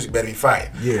 man, this music better be fired.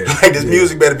 Yeah. Like, this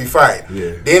music better be fired.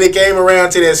 Yeah. Then it came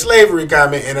around to that slavery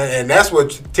comment, and that's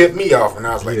what tipped me off. And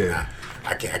I was like, nah,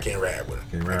 I can't rap with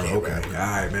him. Okay. All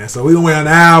right, man. So we gonna wait on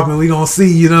the album. We gonna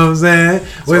see. You know what I'm saying?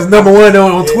 What's number one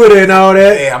on Twitter and all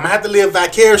that? Yeah, I'm gonna have to live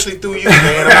vicariously through you,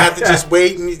 man. I'm gonna have to just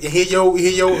wait and hear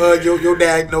your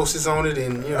diagnosis on it,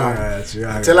 and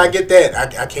until I get that,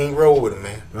 I can't roll with him,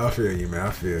 man. I feel you, man.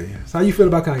 I feel you. So how you feel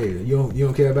about Kanye? You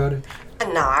don't care about it?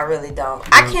 No, I really don't.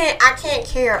 I can't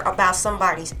care about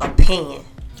somebody's opinion.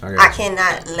 I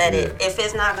cannot let it. If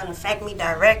it's not gonna affect me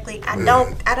directly, I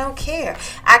don't care.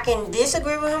 I can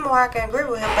disagree with him or I can agree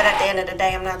with him, but at the end of the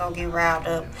day, I'm not gonna get riled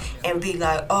up and be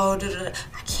like, oh,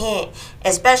 I can't.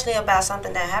 Especially about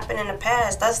something that happened in the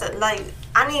past. That's like,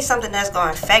 I need something that's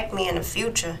gonna affect me in the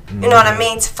future. You know what I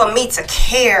mean? For me to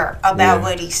care about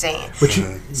what he's saying.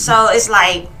 So it's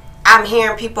like, I'm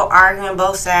hearing people arguing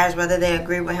both sides, whether they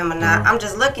agree with him or not. I'm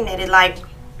just looking at it like,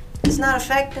 it's not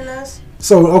affecting us.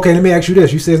 So, okay, let me ask you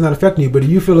this. You say it's not affecting you, but do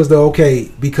you feel as though,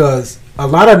 okay, because a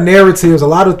lot of narratives, a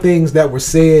lot of things that were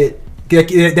said,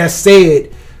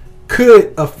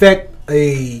 could affect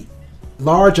a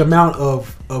large amount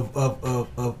of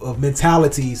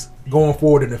mentalities going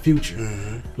forward in the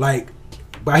future. Like,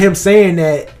 by him saying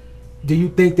that, do you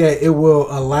think that it will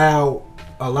allow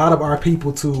a lot of our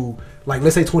people to, like,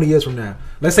 let's say 20 years from now,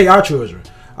 let's say our children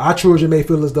may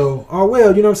feel as though, oh,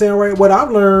 well, you know what I'm saying, right? What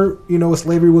I've learned,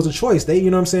 slavery was a choice. They,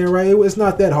 you know what I'm saying, right? It's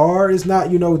not that hard. It's not,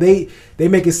 they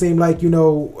make it seem like,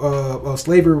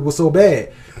 slavery was so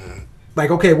bad. Like,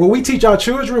 okay, well, we teach our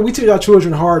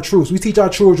children hard truths. We teach our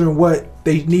children what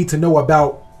they need to know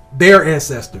about their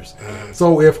ancestors.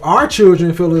 So if our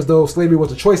children feel as though slavery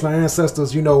was a choice and our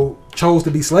ancestors, chose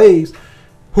to be slaves,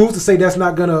 who's to say that's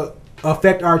not going to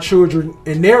affect our children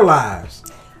in their lives?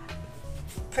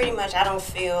 Pretty much, I don't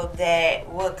feel that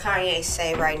what Kanye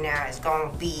say right now is going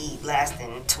to be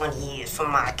lasting 20 years for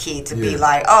my kid to be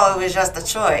like, oh, it was just a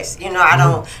choice. I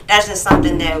don't, that's just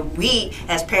something that we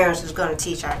as parents is going to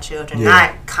teach our children,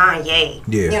 not Kanye.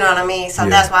 You know what I mean? So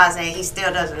that's why I say he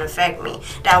still doesn't affect me.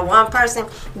 That one person,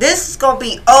 this is going to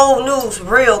be old news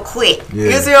real quick.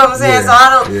 You see what I'm saying? So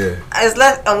I don't, as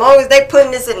long as they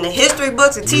putting this in the history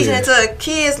books and teaching it to the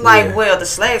kids, like, well, the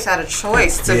slaves had a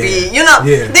choice to be,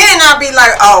 then I'll be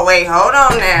like, oh, wait, hold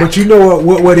on now. But you know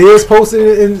what is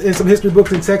posted in some history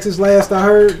books in Texas last I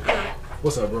heard?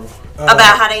 What's up, bro?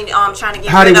 About how they trying to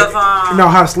get rid of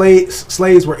how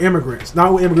slaves were immigrants.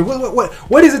 Not immigrants.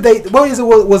 What is it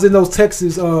was in those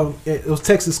Texas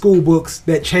school books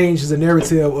that changed the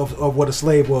narrative of what a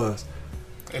slave was?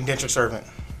 Indentured servant.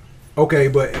 Okay,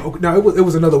 but no, it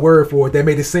was another word for it that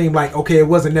made it seem like, okay, it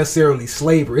wasn't necessarily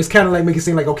slavery. It's kind of like making it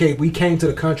seem like, okay, we came to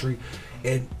the country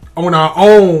and on our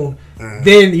own,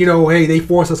 then, hey, they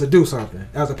forced us to do something,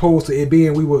 as opposed to it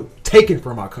being we were taken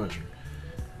from our country.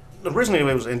 Originally,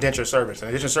 it was indentured servants. And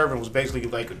indentured servant was basically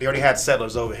like, they already had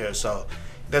settlers over here. So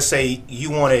let's say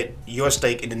you wanted your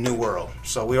stake in the new world.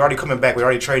 So we're already coming back. We're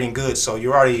already trading goods. So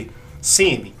you're already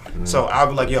seeing me. So I'll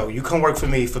be like, yo, you come work for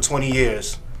me for 20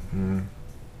 years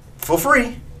for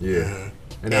free.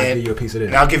 And I'll give you a piece of this.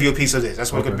 And I'll give you a piece of this.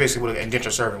 That's what basically what an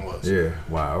indentured servant was. Yeah.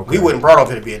 Wow. Okay. We wasn't brought up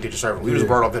here to be an indentured servant. We was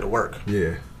brought up here to work.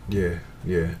 Yeah.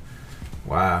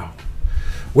 Wow.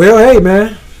 Well, hey,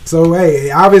 man. So,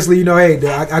 hey, obviously,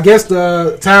 I guess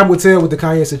the time will tell with the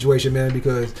Kanye situation, man,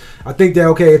 because I think that,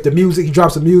 okay, if he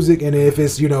drops some music, and if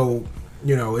it's, if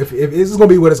it's going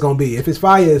to be what it's going to be. If it's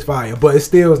fire, it's fire. But it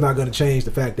still is not going to change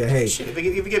the fact that, hey. Shit, if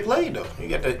you get played, though. You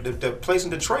got the place in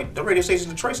Detroit, the radio station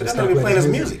in Detroit, so that's not even playing his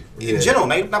music. In general,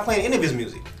 they're not playing any of his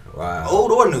music. Wow.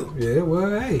 Old or new. Yeah,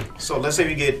 well, hey. So let's say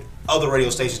we get other radio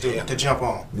stations to jump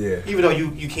on. Yeah. Even though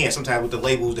you can't sometimes with the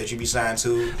labels that you be signed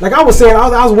to. Like I was saying, I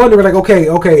was wondering, like, okay,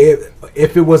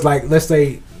 if it was like, let's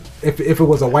say, if it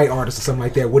was a white artist or something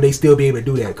like that, would they still be able to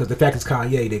do that? Because the fact it's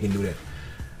Kanye, they can do that.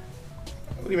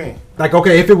 What do you mean? Like,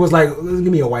 okay, if it was like, give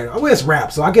me a white, well, it's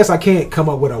rap, so I guess I can't come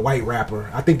up with a white rapper.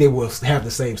 I think they will have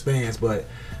the same stance, but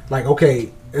like,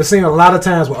 okay, it's saying a lot of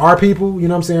times with our people, you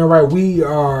know what I'm saying, right?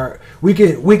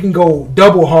 We can go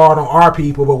double hard on our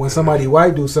people, but when somebody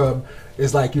white do something,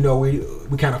 it's like, we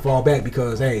kind of fall back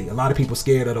because, hey, a lot of people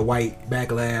scared of the white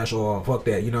backlash or fuck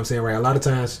that, you know what I'm saying, right? A lot of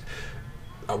times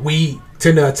we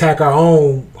tend to attack our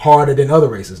own harder than other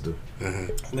races do.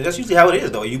 Mm-hmm. I mean, that's usually how it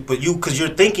is, though. Because you're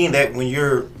thinking that when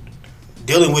you're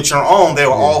dealing with your own, they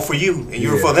were all for you and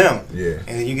you're for them. Yeah.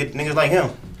 And then you get niggas like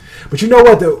him. But you know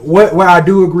what? What I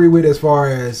do agree with as far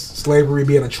as slavery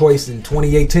being a choice in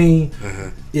 2018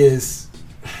 is,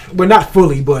 well, not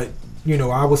fully, but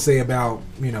I would say about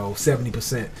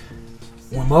 70%.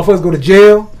 When motherfuckers go to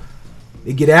jail,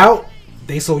 they get out,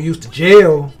 they so used to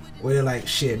jail where they're like,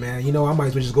 shit, man, I might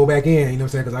as well just go back in. You know what I'm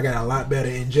saying? Because I got a lot better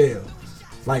in jail.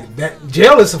 Like that,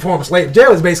 jail is a form of slavery.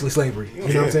 Jail is basically slavery. You know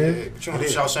what I'm saying? But you want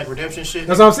to Shawshank Redemption shit?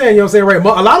 That's what I'm saying. You know what I'm saying? Right.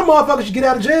 A lot of motherfuckers get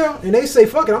out of jail and they say,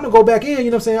 "Fuck it, I'm gonna go back in." You know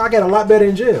what I'm saying? I got a lot better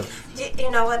in jail. You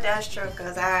know what? That's true.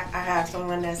 Cause I have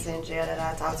someone that's in jail that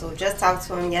I talked to. Just talked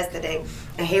to him yesterday,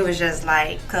 and he was just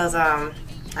like, cause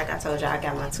like I told you, I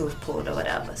got my tooth pulled or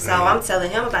whatever. So I'm telling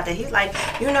him about that. He's like,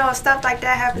 you know, if stuff like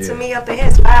that happened to me up in here,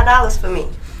 it's $5 for me.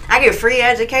 I get free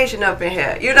education up in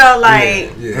here. You know,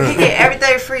 like, you get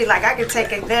everything free. Like, I can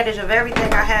take advantage of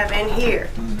everything I have in here.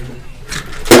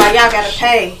 Like, y'all got to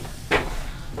pay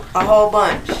a whole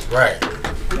bunch. Right.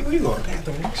 Where you going?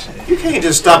 You can't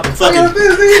just stop and fucking...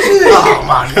 Oh,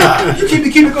 my God. You keep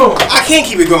it going. I can't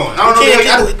keep it going. I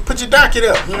don't know. Put your docket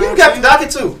up. You know, You got the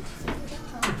docket, too.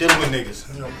 I'm dealing with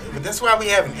niggas. You know, but that's why we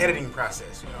have an editing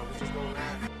process. You know, we just go around.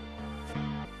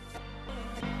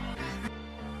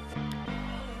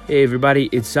 Hey everybody,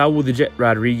 it's Saul the Jet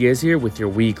Rodriguez here with your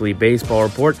weekly baseball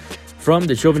report from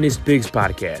the Chauvinist Pigs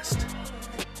podcast.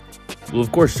 We'll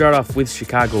of course start off with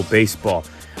Chicago baseball.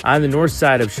 On the north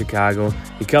side of Chicago,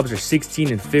 the Cubs are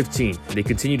 16-15. They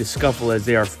continue to scuffle as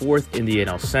they are fourth in the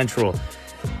NL Central.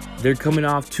 They're coming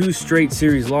off 2 straight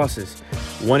series losses,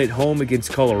 one at home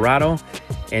against Colorado,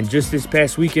 and just this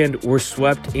past weekend were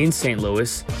swept in St.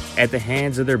 Louis at the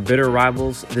hands of their bitter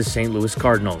rivals, the St. Louis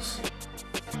Cardinals.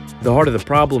 The heart of the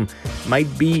problem might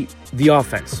be the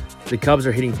offense. The Cubs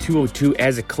are hitting .202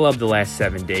 as a club the last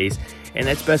 7 days, and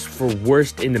that's best for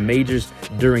worst in the majors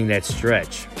during that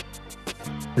stretch.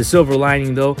 The silver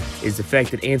lining, though, is the fact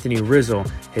that Anthony Rizzo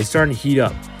is starting to heat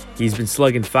up. He's been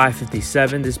slugging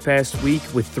 .557 this past week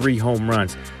with 3 home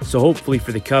runs, so hopefully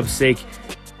for the Cubs' sake,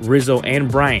 Rizzo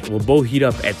and Bryant will both heat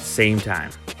up at the same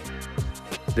time.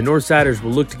 The Northsiders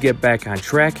will look to get back on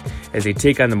track as they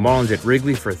take on the Marlins at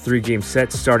Wrigley for a 3-game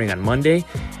set starting on Monday.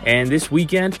 And this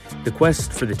weekend, the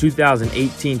quest for the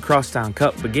 2018 Crosstown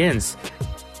Cup begins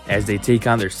as they take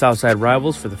on their Southside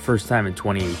rivals for the first time in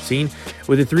 2018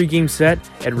 with a 3-game set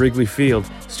at Wrigley Field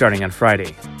starting on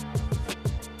Friday.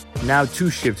 Now to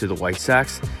shift to the White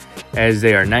Sox as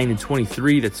they are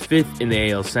 9-23, that's 5th in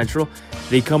the AL Central.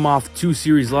 They come off 2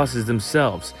 series losses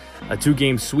themselves, a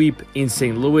 2-game sweep in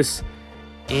St. Louis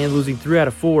and losing 3 out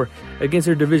of 4 against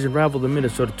their division rival, the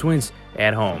Minnesota Twins,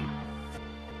 at home.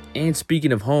 And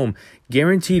speaking of home,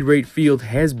 Guaranteed Rate Field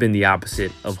has been the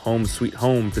opposite of home sweet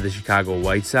home for the Chicago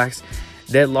White Sox.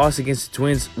 That loss against the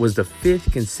Twins was the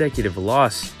 5th consecutive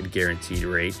loss at Guaranteed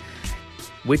Rate,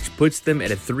 which puts them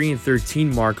at a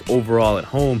 3-13 mark overall at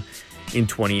home in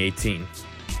 2018.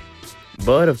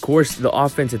 But of course, the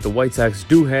offense that the White Sox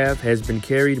do have has been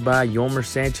carried by Yolmer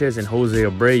Sanchez and Jose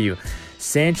Abreu.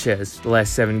 Sanchez, the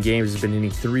last 7 games, has been hitting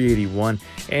 .381,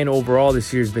 and overall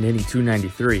this year has been hitting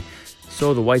 .293.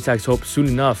 So the White Sox hope soon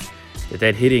enough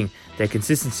that hitting, that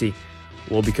consistency,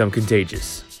 will become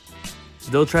contagious.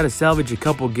 They'll try to salvage a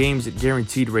couple games at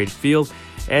Guaranteed Rate Field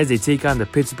as they take on the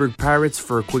Pittsburgh Pirates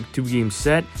for a quick 2-game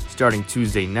set starting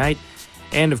Tuesday night.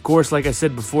 And of course, like I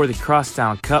said before, the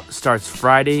Crosstown Cup starts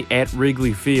Friday at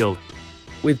Wrigley Field.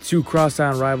 With 2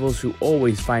 crosstown rivals who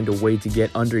always find a way to get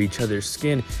under each other's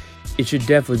skin, it should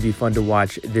definitely be fun to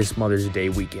watch this Mother's Day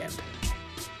weekend.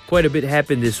 Quite a bit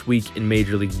happened this week in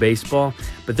Major League Baseball,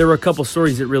 but there were a couple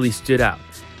stories that really stood out.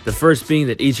 The first being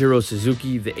that Ichiro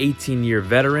Suzuki, the 18-year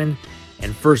veteran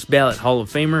and first ballot Hall of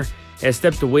Famer, has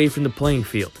stepped away from the playing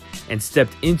field and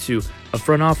stepped into a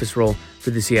front office role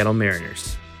for the Seattle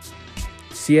Mariners.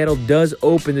 Seattle does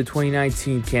open the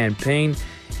 2019 campaign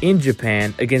in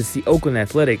Japan against the Oakland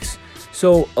Athletics,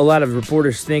 so a lot of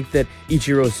reporters think that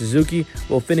Ichiro Suzuki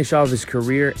will finish off his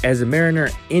career as a Mariner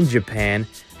in Japan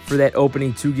for that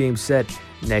opening 2-game set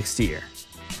next year.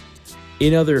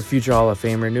 In other future Hall of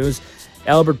Famer news,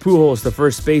 Albert Pujols, the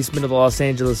first baseman of the Los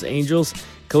Angeles Angels,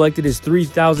 collected his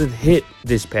 3,000th hit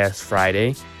this past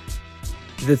Friday.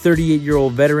 The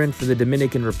 38-year-old veteran for the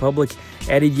Dominican Republic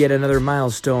added yet another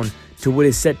milestone to what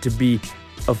is set to be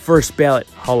a first ballot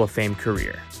Hall of Fame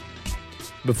career.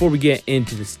 Before we get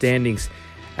into the standings,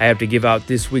 I have to give out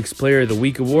this week's Player of the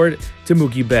Week award to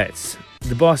Mookie Betts.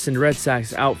 The Boston Red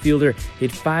Sox outfielder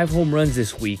hit 5 home runs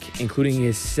this week, including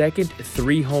his second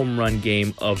 3-home run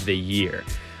game of the year.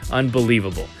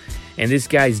 Unbelievable. And this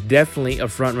guy's definitely a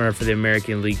frontrunner for the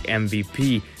American League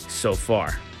MVP so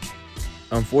far.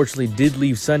 Unfortunately, did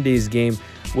leave Sunday's game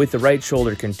with the right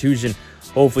shoulder contusion.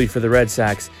 Hopefully for the Red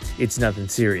Sox, it's nothing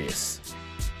serious.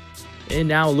 And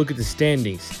now look at the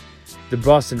standings. The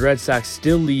Boston Red Sox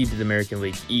still lead the American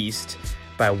League East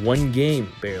by 1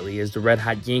 game barely as the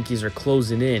red-hot Yankees are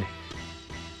closing in.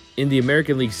 In the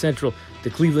American League Central, the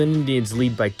Cleveland Indians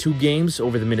lead by 2 games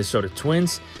over the Minnesota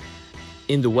Twins.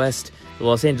 In the West, the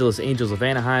Los Angeles Angels of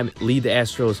Anaheim lead the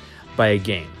Astros by a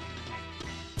game.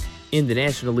 In the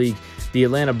National League, the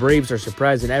Atlanta Braves are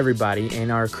surprising everybody and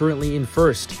are currently in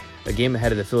first, a game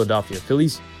ahead of the Philadelphia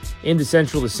Phillies. In the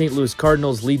Central, the St. Louis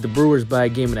Cardinals lead the Brewers by a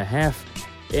game and a half.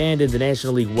 And in the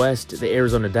National League West, the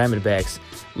Arizona Diamondbacks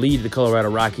lead the Colorado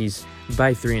Rockies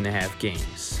by 3.5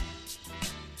 games.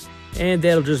 And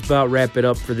that'll just about wrap it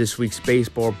up for this week's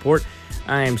Baseball Report.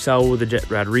 I am Saul the Jet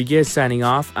Rodriguez signing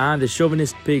off on the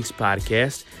Chauvinist Pigs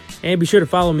podcast. And be sure to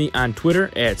follow me on Twitter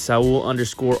at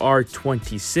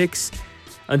Saul_R26.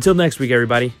 Until next week,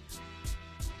 everybody.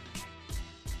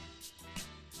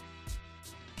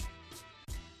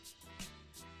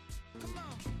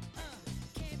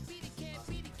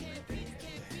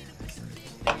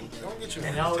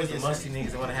 And always the musty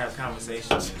niggas that want to have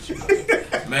conversations.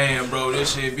 Man, bro,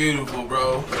 this shit beautiful,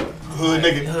 bro. Hood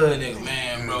nigga,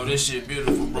 man, bro, this shit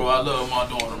beautiful, bro. I love my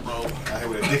daughter, bro. I here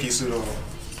with a Dickie suit on.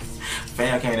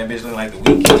 Fam came in that bitch looking like the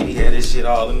Weeknd. He had this shit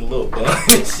all in the little bun.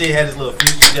 Shit had his little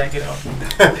Future jacket on.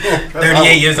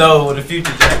 38 years old with a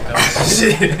Future jacket on.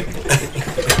 Shit.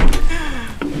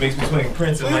 Mix between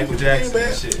Prince and Michael Jackson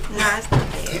and shit. Nah, it's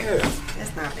not bad. Yeah.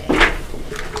 That's not bad.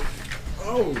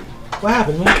 Oh, what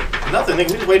happened, man? Nothing,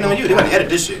 nigga. We just waiting on you. They about to edit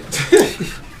this shit.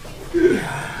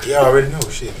 You already know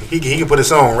shit. He can put a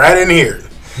song right in here.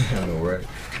 I know, right?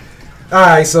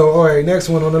 All right, next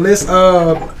one on the list.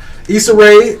 Issa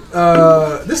Rae.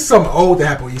 This is something old that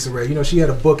happened with Issa Rae. You know, she had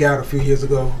a book out a few years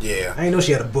ago. Yeah. I didn't know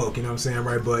she had a book, you know what I'm saying,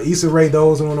 right? But Issa Rae,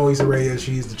 those who don't know Issa Rae is,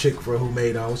 she's the chick who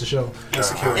made, what's the show?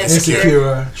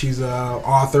 Insecure. She's an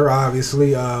author,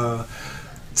 obviously.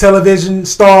 Television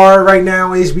star right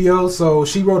now, HBO. So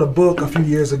she wrote a book a few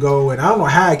years ago, and I don't know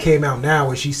how it came out now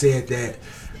where she said that.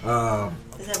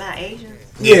 Is it about Asians?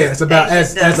 Yeah, it's about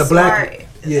Asians, as a black. smart,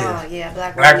 Yeah. Oh, yeah,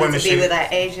 black Black women women to be should- with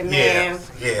an Asian man.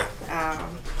 Yeah. How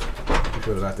you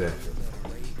feel about that?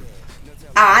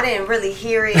 I didn't really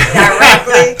hear it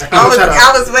directly.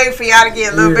 I was waiting for y'all to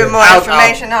get a little bit more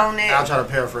information on it. I'll try to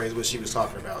paraphrase what she was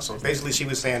talking about. So basically, she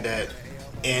was saying that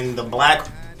in the black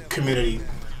community,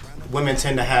 women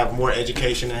tend to have more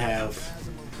education and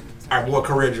are more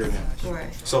career driven.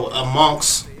 Right. So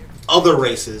amongst other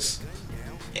races,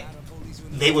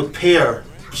 they would pair.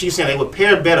 She's saying they would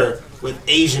pair better with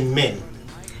Asian men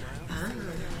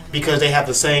because they have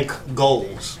the same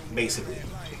goals, basically.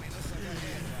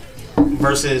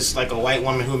 Versus like a white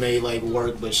woman who may like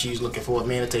work, but she's looking for a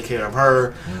man to take care of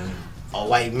her. A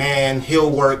white man,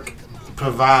 he'll work,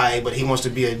 provide, but he wants to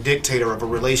be a dictator of a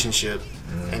relationship.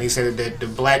 And he said that the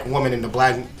black woman and the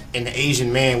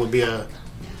Asian man would be an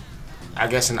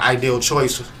ideal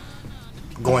choice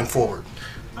going forward.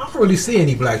 I don't really see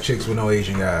any black chicks with no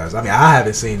Asian guys. I mean, I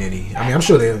haven't seen any. I mean, I'm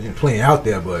sure they're playing out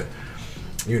there, but,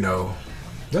 you know,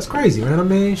 that's crazy, man. I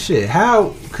mean, shit.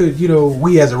 How could,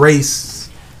 we as a race,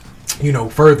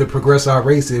 further progress our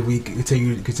race if we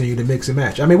continue to mix and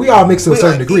match? I mean, we all mix to a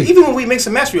certain degree. Even when we mix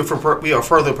and match, we are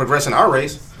further progressing our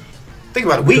race. Think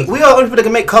about it. We all people that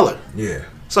can make color. Yeah.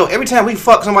 So every time we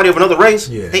fuck somebody of another race,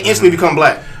 they instantly become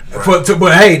black. But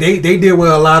hey, they deal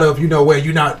with a lot of where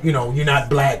you're not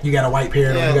black, you got a white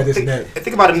parent, or you got this and that.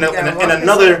 Think about it in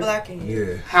another.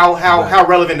 Yeah. How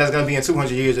relevant that's gonna be in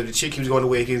 200 years if the chick keeps going the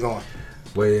way it keeps going.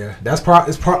 Well, yeah, that's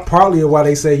partly why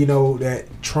they say that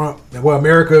Trump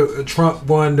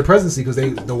won the presidency because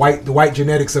the white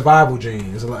genetic survival gene.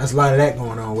 There's a lot of that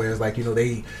going on where it's like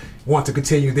they want to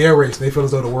continue their race. They feel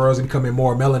as though the world's becoming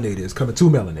more melanated. It's coming too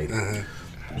melanated. Mm-hmm.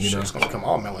 It's gonna become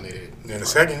all melanated in a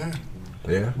second.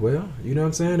 Yeah, well, you know what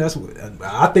I'm saying. That's what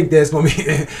I think. That's gonna be.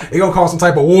 It's gonna cause some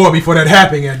type of war before that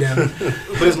happens.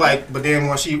 But it's like, but then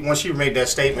once she made that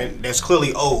statement, that's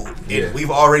clearly old. And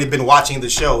we've already been watching the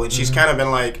show, and she's kind of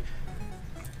been like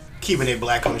keeping it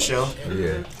black on the show.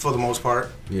 Yeah, for the most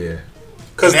part. Yeah,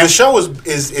 because the show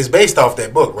is based off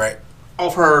that book, right?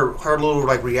 Off her little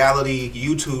like reality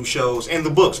YouTube shows and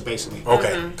the books, basically.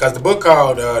 Okay, because the book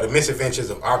called The Misadventures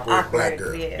of Awkward Black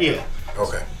Girl. Yeah.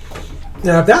 Okay.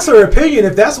 Now, if that's her opinion,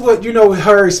 if that's what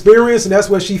her experience, and that's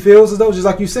what she feels as though, just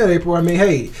like you said, April. I mean,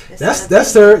 hey,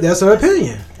 that's her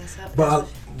opinion. But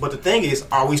the thing is,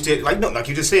 are we still like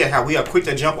you just said, how we are quick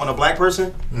to jump on a black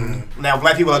person? Mm-hmm. Now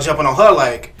black people are jumping on her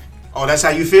like, oh, that's how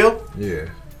you feel? Yeah,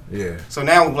 yeah. So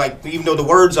now, like, even though the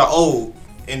words are old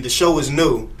and the show is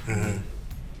new,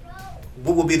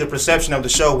 what will be the perception of the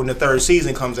show when the third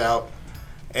season comes out,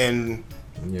 and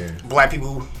black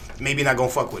people maybe not gonna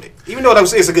fuck with it, even though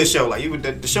it's a good show. Like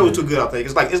the show is too good. I think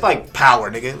it's like Power,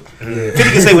 nigga. 50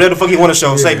 can say whatever the fuck he want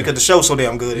to say because the show's so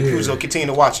damn good, and people will continue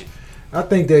to watch it. I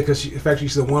think that because in fact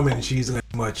she's a woman and she's as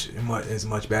much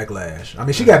backlash. I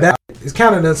mean, she got back. it's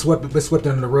kind of swept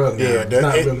under the rug. Yeah,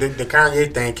 now. The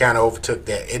Kanye thing kind of overtook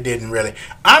that. It didn't really.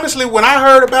 Honestly, when I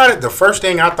heard about it, the first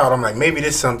thing I thought, I'm like, maybe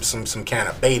there's some kind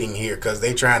of baiting here because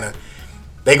they gonna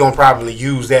probably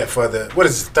use that for the what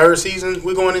is it, third season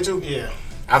we're going into? Yeah.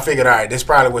 I figured, all right, this is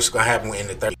probably what's gonna happen in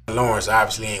the third. Lawrence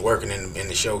obviously ain't working in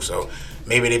the show, so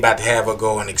maybe they about to have her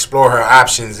go and explore her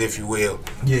options, if you will,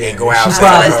 and go out. So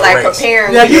it's like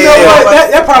preparing. Yeah, you know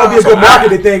what? That probably be a good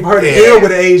marketing thing for her to deal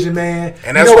with an Asian man.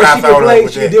 And that's what I thought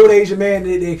of. She can deal with an Asian man.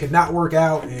 They could not work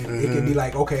out, and it could be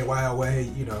like, okay,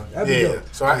 you know. That'd be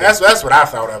dope. So that's what I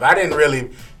thought of. I didn't really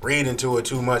read into it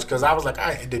too much because I was like,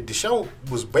 the show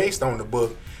was based on the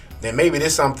book. Then maybe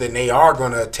there's something they are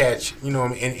going to attach, you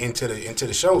know, into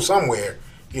the show somewhere,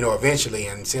 you know, eventually.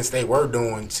 And since they were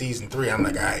doing season 3, I'm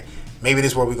like, all right, maybe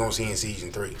this is what we're going to see in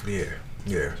season 3.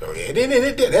 Yeah. So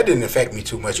that didn't affect me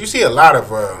too much. You see a lot of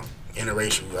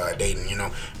interracial dating, you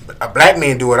know. Black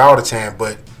men do it all the time,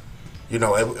 but you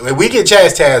know, we get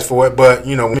chastised for it, but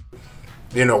you know,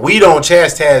 we don't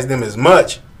chastise them as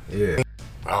much. Yeah.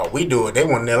 Oh, we do it. They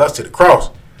want to nail us to the cross.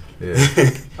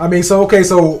 Yeah. I mean,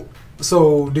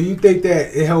 so do you think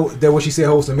that that what she said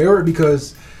holds some merit?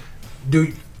 Because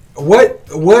what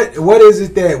is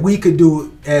it that we could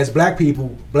do as black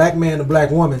people, black man and black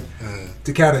woman,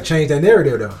 to kind of change that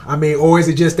narrative though? I mean, or is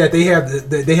it just that they have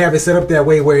it set up that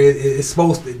way where it's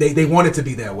supposed to, they want it to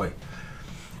be that way?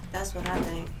 That's what I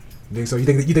think. So you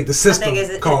think the system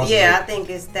causes it? I think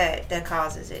it's that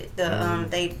causes it.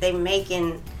 They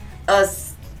making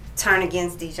us turn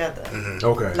against each other.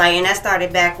 Okay. Like, and that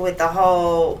started back with the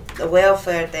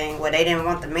welfare thing where they didn't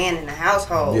want the man in the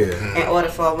household in order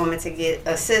for a woman to get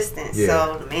assistance.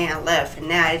 So the man left, and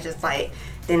now it's just like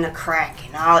then the crack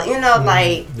and all, you know,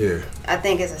 like. Yeah. I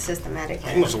think it's a systematic.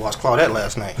 You must have watched Claudette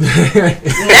last night.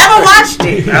 Never watched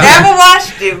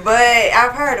it, but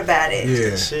I've heard about it.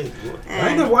 Yeah. Shit.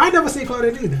 I never seen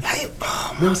Claudette either.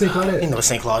 Never seen Claudette. You never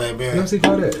seen Claudette, man. Never seen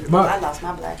Claudette. I lost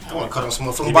my black. I want to cut on some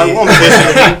motherfucking white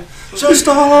woman. Just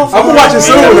off. I'm gonna watch it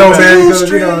soon though, man. Because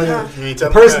you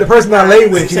know, the person I lay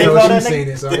with, you know, she's seen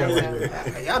it. So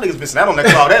y'all niggas missing out on that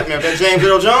Claudette, man. That James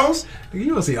Earl Jones.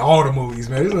 You don't see all the movies,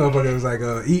 man. This motherfucker was like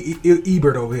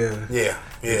Ebert over here. Yeah.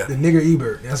 The nigger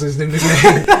Ebert. That's his name. Nigga,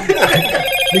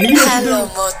 you know what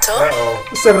you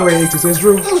do? 70882 says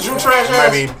Drew. Who's Drew Trash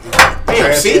ass?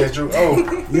 Damn, see? Drew.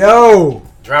 Oh. Yo.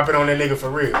 Drop it on that nigga for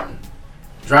real.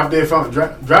 Drop that phone.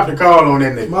 Drop the call on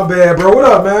that nigga. My bad, bro. What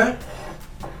up, man?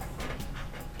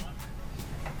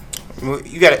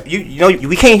 You got you know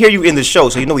we can't hear you in the show,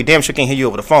 so you know we damn sure can't hear you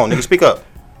over the phone. Nigga, speak up.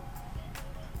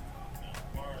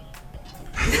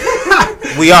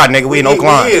 We are, nigga. We in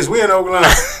Oakland. We in Oakland.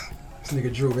 This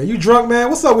nigga Drew, man. You drunk, man?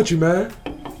 What's up with you, man?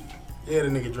 Yeah, the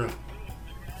nigga drunk.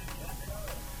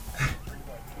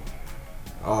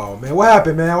 Oh man, what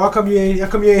happened, man? How come you ain't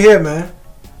here, man?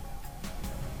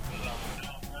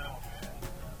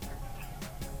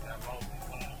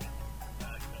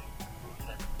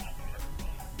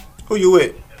 Who you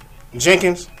with?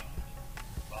 Jenkins?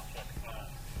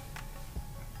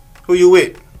 Who you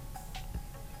with?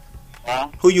 Huh?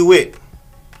 Who you with?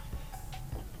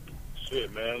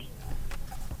 Shit, man.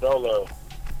 Dolo.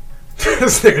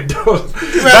 This nigga Dolo.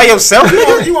 You by yourself?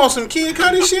 You want some Kid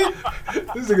Cudi shit?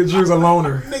 This nigga Drew's a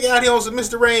loner. Nigga out here on some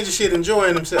Mr. Ranger shit,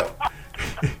 enjoying himself.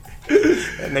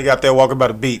 That nigga out there walking by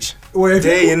the beach. Well, if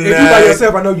you by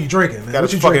yourself, I know you drinking, man. Got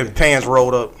what his you fucking drinking? pants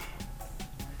rolled up.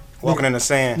 Walking in the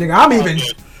sand. Nigga,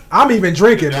 I'm even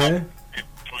drinking, man.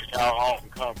 Y'all own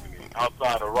company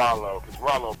outside of Rollo, because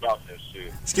Rollo about that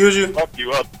shit. Excuse you? Fuck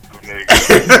you up, nigga.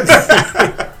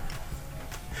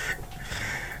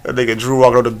 That nigga Drew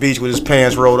walking on the beach with his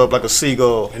pants rolled up like a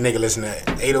seagull. That nigga listen to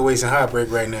 808s and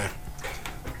Heartbreak right now.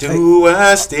 Do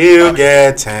I still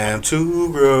get time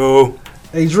to grow?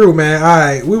 Hey Drew, man. All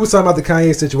right, we were talking about the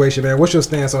Kanye situation, man. What's your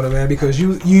stance on it, man? Because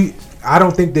you, I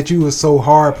don't think that you was so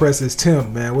hard pressed as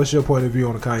Tim, man. What's your point of view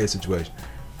on the Kanye situation?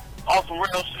 On some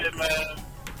real shit, man.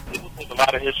 People take a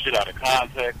lot of his shit out of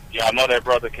context. Yeah, I know that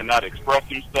brother cannot express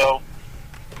himself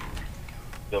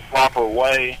the proper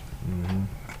way. Mm-hmm.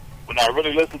 When I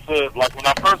really listened to it, like when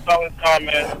I first saw his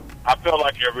comment, I felt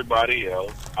like everybody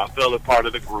else. I felt it part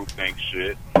of the groupthink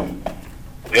shit.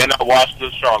 Then I watched the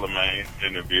Charlemagne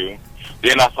interview.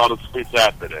 Then I saw the speech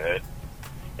after that.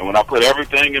 And when I put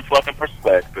everything in fucking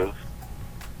perspective,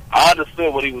 I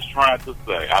understood what he was trying to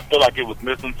say. I feel like it was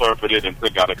misinterpreted and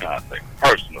took out of context,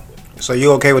 personally. So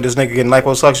you okay with this nigga getting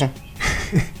liposuction?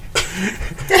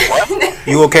 What?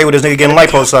 You okay with this nigga getting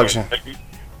liposuction?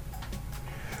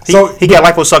 He got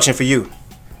liposuction for you.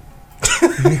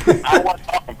 I wasn't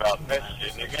talking about that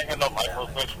shit. Nigga ain't got no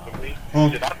liposuction for me.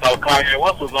 Shit, I thought Kanye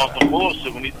West was on some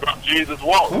bullshit when he dropped Jesus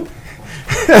Walk.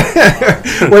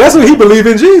 Well, that's what he believed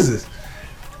in Jesus.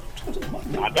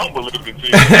 I don't believe in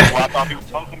Jesus. That's why I thought he was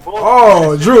talking bullshit.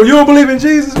 Oh, Drew, you don't believe in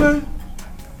Jesus, man?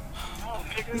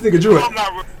 This nigga Drew. I'm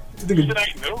not. Shit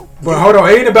ain't new. But hold on,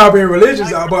 it ain't about being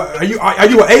religious. But are you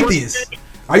an atheist?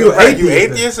 Are you an Like, atheist? you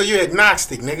atheist or you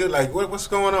agnostic, nigga? Like, what's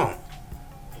going on?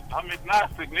 I'm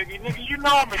agnostic, nigga. Nigga, you know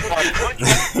I'm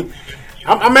agnostic.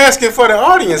 I'm asking for the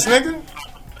audience, nigga.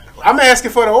 I'm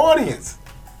asking for the audience.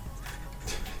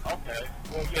 Okay.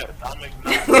 Well, yes, I'm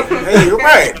agnostic. Hey, you're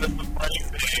right.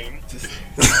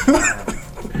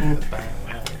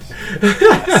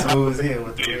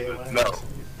 No.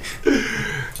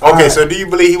 Okay, so do you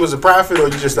believe he was a prophet, or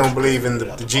you just don't believe in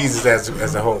the Jesus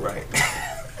as a whole? Right.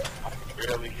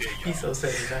 He's so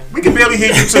sad. We can barely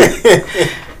hear you too.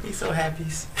 He's so happy.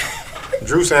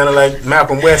 Drew sounded like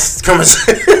Malcolm West coming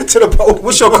to the pole.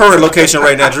 What's your current location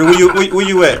right now, Drew? Where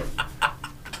you at?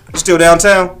 You still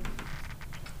downtown?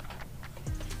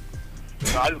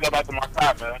 No, I just got back to my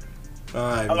car, man.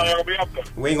 Alright, How long y'all gonna be up there?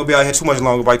 we ain't gonna be out here too much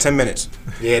longer, about 10 minutes.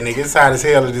 Yeah, nigga, it's hot as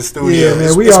hell in the studio. Yeah, man,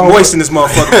 It's moist in this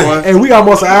motherfucker, boy. And we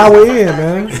almost an hour in,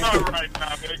 man. All right now,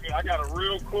 nigga. I got a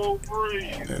real cool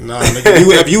breeze. Nah,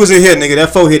 nigga, if you was in here, nigga,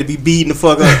 that forehead to be beating the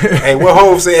fuck up. Hey, what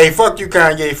Hov say? Hey, fuck you,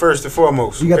 Kanye, first and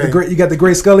foremost. You got okay? the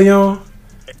great Scully on.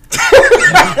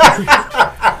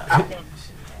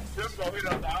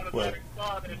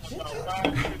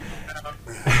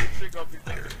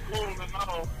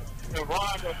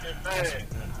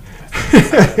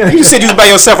 You said you was by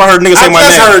yourself. I heard niggas say my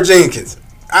name.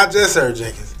 I just heard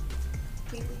Jenkins.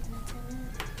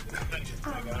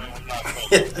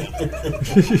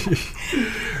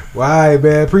 Why,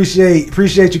 man?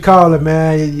 Appreciate you calling,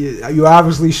 man. You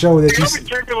obviously show that you.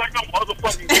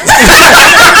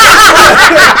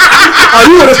 Oh,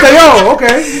 you want to stay on?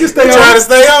 Okay, you can stay on. Trying to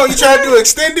stay on? You trying to do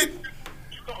extended?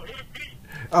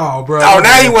 Oh, bro. Oh,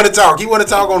 now he want to talk. He want to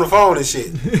talk on the phone and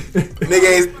shit.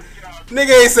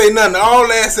 Nigga ain't say nothing all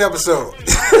last episode.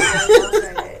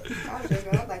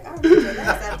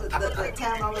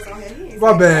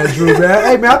 My bad, Drew, man.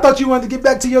 Hey, man, I thought you wanted to get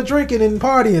back to your drinking and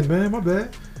partying, man. My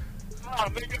bad.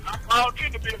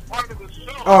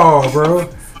 Oh, bro.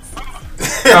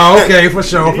 Oh, okay, for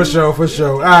sure.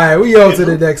 All right, we on to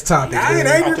the next topic. I ain't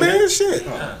angry, man. Shit.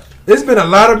 There's been a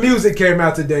lot of music came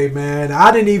out today, man.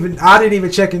 I didn't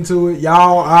even check into it.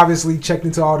 Y'all obviously checked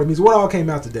into all the music. What all came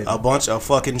out today? A bunch of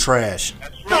fucking trash.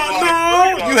 No,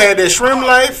 you had that Shrimp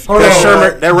Life.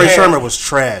 That Ray Sherman was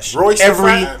trash. Royce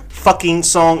Every fucking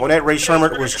song on that Ray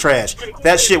Sherman was trash.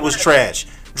 That shit was trash.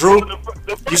 Drew,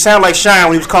 you sound like Shine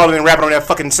when he was calling and rapping on that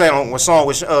fucking song with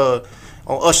on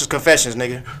Usher's Confessions,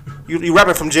 nigga. You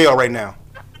rapping from jail right now.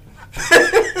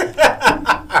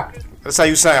 That's how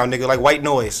you sound, nigga, like white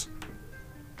noise.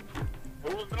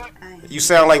 You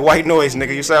sound like white noise,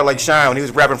 nigga. You sound like Shine when he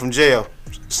was rapping from jail.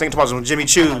 Singing about some Jimmy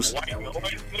Choos.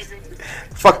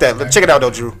 Fuck that. Check it out, though,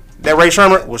 Drew. That Ray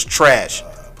Sherman was trash.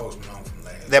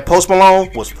 That Post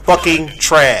Malone was fucking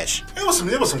trash. There was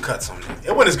some cuts on it.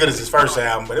 It wasn't as good as his first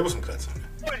album, but it was some cuts on it.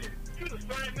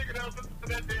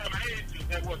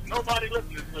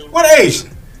 What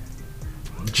Asian?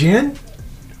 Jen?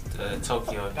 The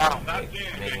Tokyo.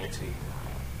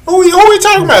 Who we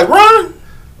talking about? Ron?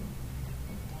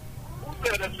 Who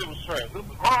said that shit was trash? This was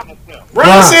Ron himself.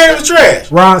 Ron said it was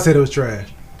trash. Ron said it was trash.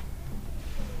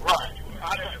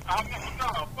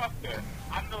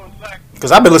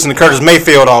 Because I've been listening to Curtis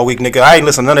Mayfield all week, nigga. I ain't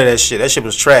listening to none of that shit. That shit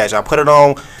was trash. I put it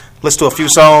on, listened to a few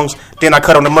songs, then I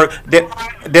cut on the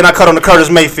then I cut on the Curtis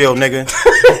Mayfield, nigga.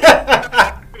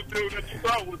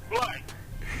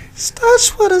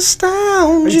 Starts with a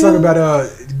style. Are you talking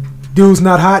about dudes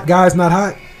not hot, guys not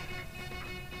hot?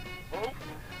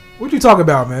 What you talking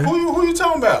about, man? Who you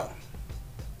talking about?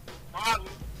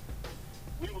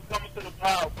 We was coming to the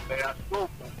power today. I spoke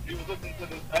to him. He was listening to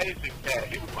this Asian cat.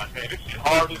 He was like, man, this shit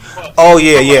hard as fuck. Oh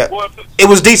yeah. It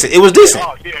was decent.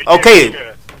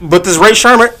 Okay. But this Ray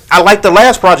Sherman, I like the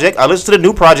last project. I listened to the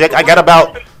new project. I got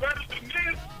about.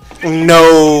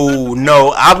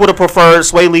 No. I would have preferred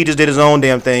Sway Lee just did his own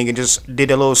damn thing and just did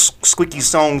that little squeaky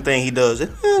song thing he does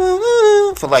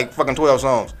for like fucking 12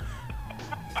 songs.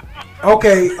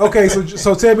 Okay.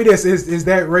 So tell me this: is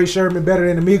that Ray Sherman better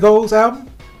than the Migos album?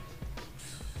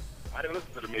 I didn't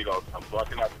listen to the Migos, so I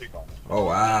cannot speak on it. Oh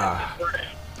wow.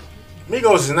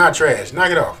 Migos is not trash.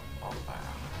 Knock it off.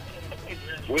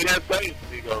 We didn't say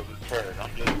Migos is trash.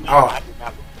 I'm just saying Oh. I did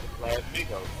not listen to the last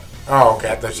Migos. Oh, okay.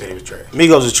 I thought you said he was trash.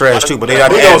 Migos is trash too, but they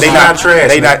not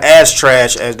as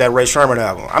trash as that Ray Sherman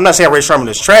album. I'm not saying Ray Sherman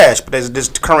is trash, but there's this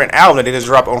current album that they just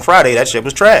dropped on Friday. That shit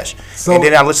was trash. So, and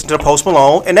then I listened to Post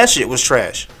Malone, and that shit was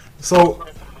trash. So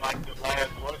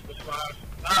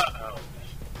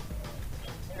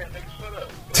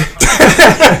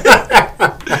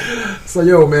So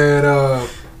yo, man,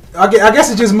 I guess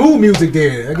it's just mood music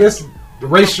then. I guess the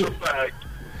Ray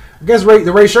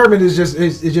Sherman is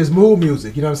just mood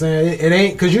music. You know what I'm saying? It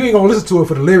ain't because you ain't gonna listen to it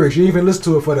for the lyrics. You ain't even listen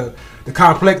to it for the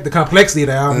complexity of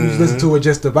the album. You just listen to it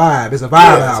just the vibe. It's a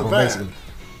vibe album basically. And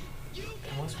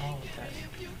what's wrong with that? I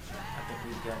think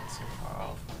we've gotten so far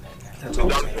off on that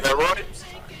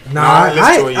now. Nah,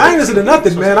 I ain't listen to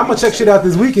nothing, man. I'm gonna check shit out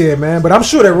this weekend, man. But I'm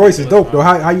sure that Royce is dope though.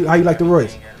 How you like the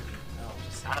Royce?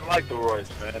 I like the Royce,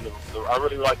 man. I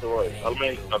really like the Royce. I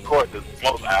mean, of course, there's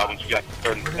most albums you got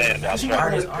certain standouts.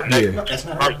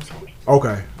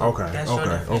 Okay.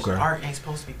 Art ain't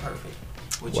supposed to be perfect.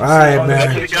 Alright,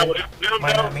 man.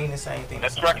 Might not mean the same thing.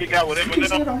 That track you got with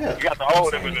Eminem, you got the whole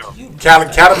Eminem.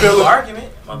 Caterpillar.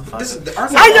 Argument. How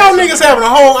y'all niggas having a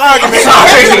whole argument?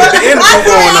 The interview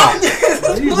going on.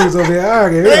 These niggas over there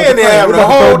arguing. They in there having a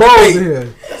whole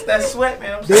debate. That's that sweat,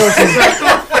 man.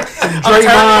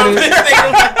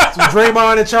 Some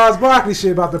Draymond and Charles Barkley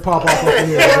shit about to pop off over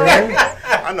here, man.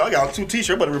 I know I got 2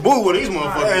 t-shirts, but remove one of these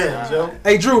motherfuckers.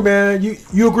 Hey Drew, man,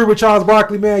 you agree with Charles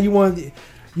Barkley, man? You want to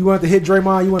hit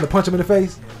Draymond? You want to punch him in the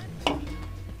face? I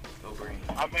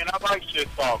mean, I like shit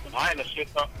talking. I ain't a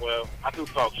shit talk. Well, I do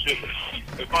talk shit.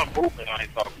 If I'm hooping, I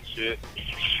ain't talking shit.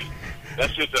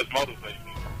 That shit just motivates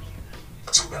me.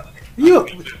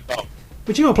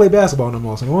 But you don't play basketball no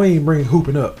more, so don't even bring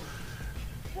hooping up.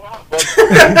 Whatever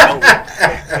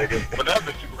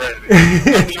you ready.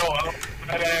 Yo,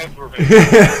 that ass for me.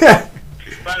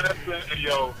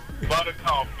 Yo, butter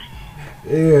coffee.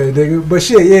 Yeah, nigga. But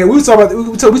shit, yeah, we talk about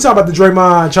the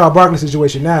Draymond Charles Barkley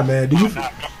situation now, man. Do you? I'm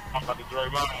about the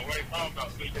Draymond. Wait, I'm about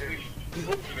to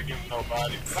hooping against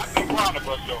nobody. I think one of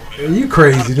us, though. You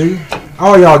crazy, nigga.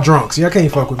 All y'all drunks. Y'all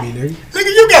can't fuck with me, nigga. Nigga,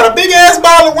 you got a big ass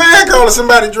bottle of wine calling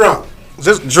somebody drunk.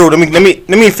 Just Drew, let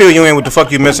me fill you in with the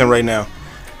fuck you missing right now.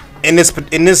 In this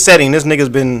setting, this nigga's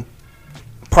been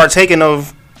partaking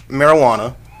of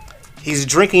marijuana. He's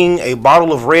drinking a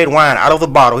bottle of red wine out of the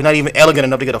bottle. He's not even elegant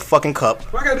enough to get a fucking cup.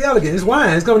 Why gotta be elegant? It's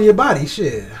wine. It's going to your body.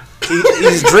 Shit.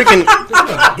 He's drinking.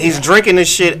 He's drinking this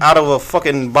shit out of a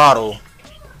fucking bottle.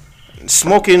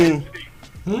 Smoking.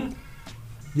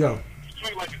 Yo.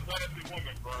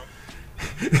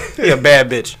 You're a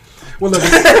bad bitch. Well, look.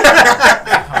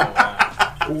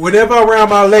 Whenever I'm around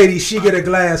my lady, she get a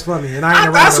glass from me, and I ain't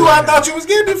around. That's who I thought you was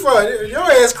getting it for. Your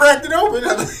ass cracked it open.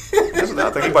 I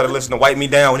think he about to listen to "Wipe Me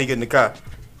Down" when he get in the car.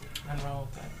 Nothing wrong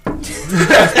with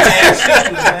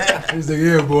that. He's like,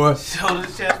 yeah, boy. Shoulder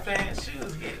to chest pants,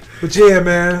 shoes. But yeah,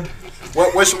 man.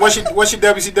 What's your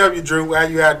WCW, Drew? How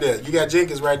you out there? You got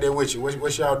Jenkins right there with you.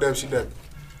 What's y'all WCW?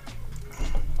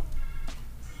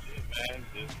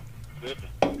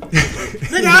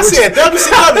 Nigga, I said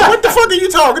WCW. What the fuck are you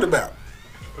talking about?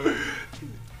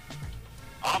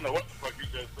 I don't know what the fuck you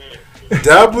just said.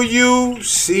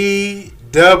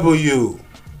 WCW.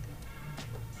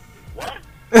 What?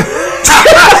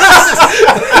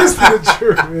 This is the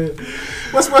truth, man.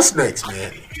 What's next,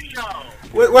 man?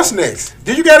 What's next?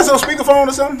 Did you got us on speakerphone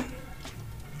or something?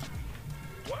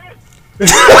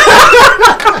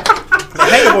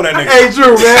 Hang up on that nigga. Hey,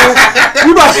 Drew, man.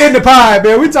 You about to end the pod,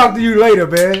 man. We talk to you later,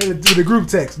 man. To the group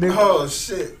text, nigga. Oh,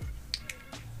 shit.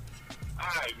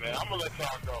 Alright, man. I'm gonna let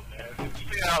y'all go, man.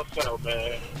 See how it's so,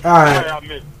 man. Alright. I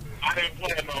didn't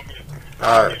plan on this.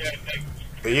 Alright.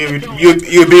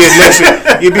 You'll be here next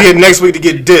week. You'll be here next week to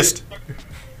get dissed.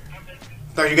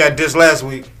 Thought you got dissed last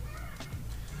week.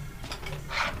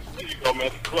 There you go, man.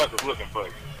 The club is looking for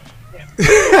you.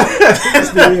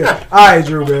 Alright,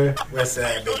 Drew, man. What's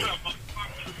that, nigga?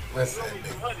 What's that,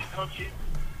 nigga?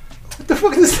 What the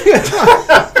fuck is this thing?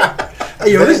 Hey,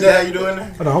 yo, this how you doing there?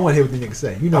 Hold on, I want to hear what the nigga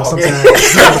say. You know, sometimes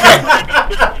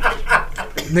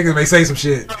niggas may say some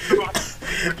shit.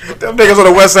 Them niggas on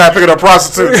the west side picking up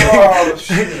prostitutes. Oh,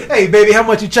 shit. Hey, baby, how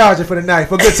much you charging for the night?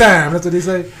 For a good time. That's what they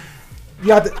say.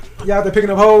 You out there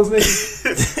picking up hoes,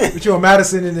 nigga? But you on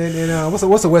Madison and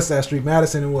what's the West Side Street?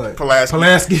 Madison and what?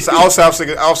 Pulaski. So all South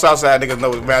side niggas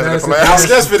know it's Madison and I was Pulaski.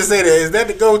 just finna say that. Is that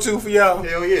the go-to for y'all?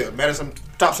 Hell yeah. Madison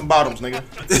tops and bottoms, nigga.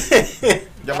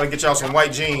 Y'all wanna get y'all some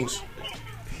white jeans.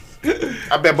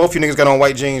 I bet both you niggas got on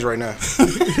white jeans right now.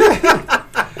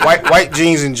 white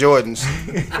jeans and Jordans.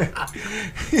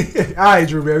 Alright,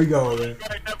 Drew, man, we go, man.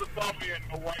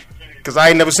 Cause I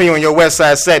ain't never seen you on your West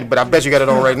Side set, but I bet you got it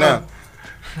on right now.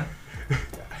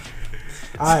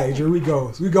 Alright, Drew, we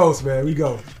go, man, we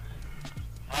go.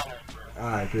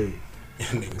 Alright, Pete.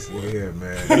 Yeah,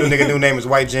 man. New nigga new name is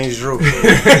White Jeans Drew.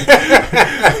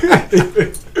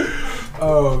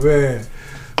 Oh man.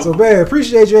 So man,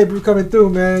 appreciate you April coming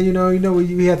through, man. You know,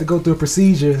 we had to go through a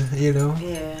procedure, you know.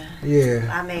 Yeah. Yeah.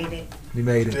 I made it. We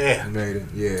made it. Yeah. We made it.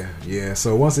 Yeah.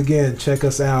 So once again, check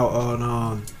us out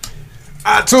on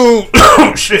iTunes.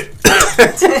 Oh shit.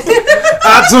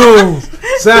 iTunes,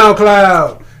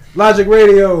 SoundCloud, Logic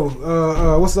Radio.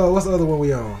 What's the other one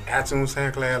we on? iTunes,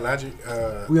 SoundCloud, Logic.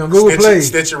 We on Google Play.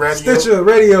 Stitcher Radio. Stitcher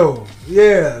Radio.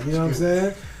 Yeah, you know what I'm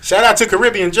saying? Shout out to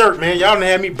Caribbean Jerk, man. Y'all done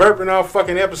had me burping all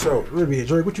fucking episode. Caribbean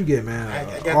Jerk, what you get, man?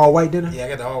 I got all white dinner? Yeah, I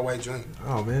got the all white joint.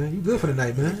 Oh, man. You good for the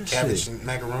night, man. Cabbage Shit. and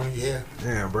macaroni, yeah.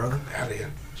 Damn, brother. Out of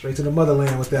here. Straight to the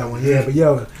motherland with that one. Yeah, but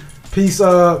yo, peace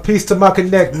to my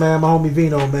connect, man. My homie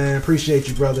Vino, man. Appreciate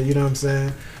you, brother. You know what I'm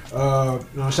saying?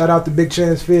 Shout out to Big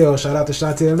Chance Phil. Shout out to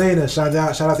Shantae Elena. Shout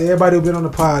out to everybody who been on the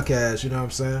podcast. You know what I'm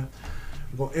saying?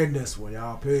 We're going to end this one,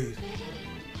 y'all. Peace.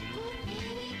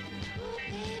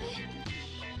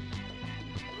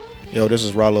 Yo, this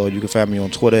is Rollo. You can find me on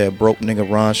Twitter at Broke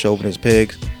Nigga Ron Chauvinist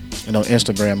Pigs, and on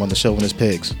Instagram on the Chauvinist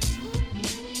Pigs.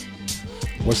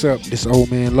 What's up? This is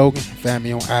Old Man Logan. Find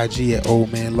me on IG at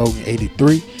Old Man Logan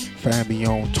 83. Find me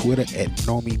on Twitter at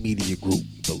Nomi Media Group.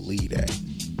 Believe that.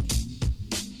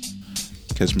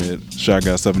 Catch me at Shot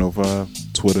Guy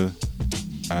 705, Twitter,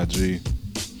 IG,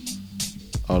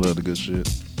 all the other good shit.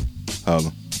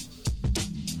 Holla.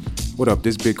 What up?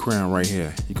 This Big Crown right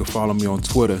here. You can follow me on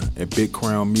Twitter at Big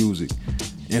Crown Music,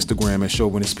 Instagram at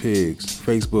Chauvinist Pigs,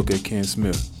 Facebook at Ken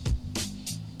Smith.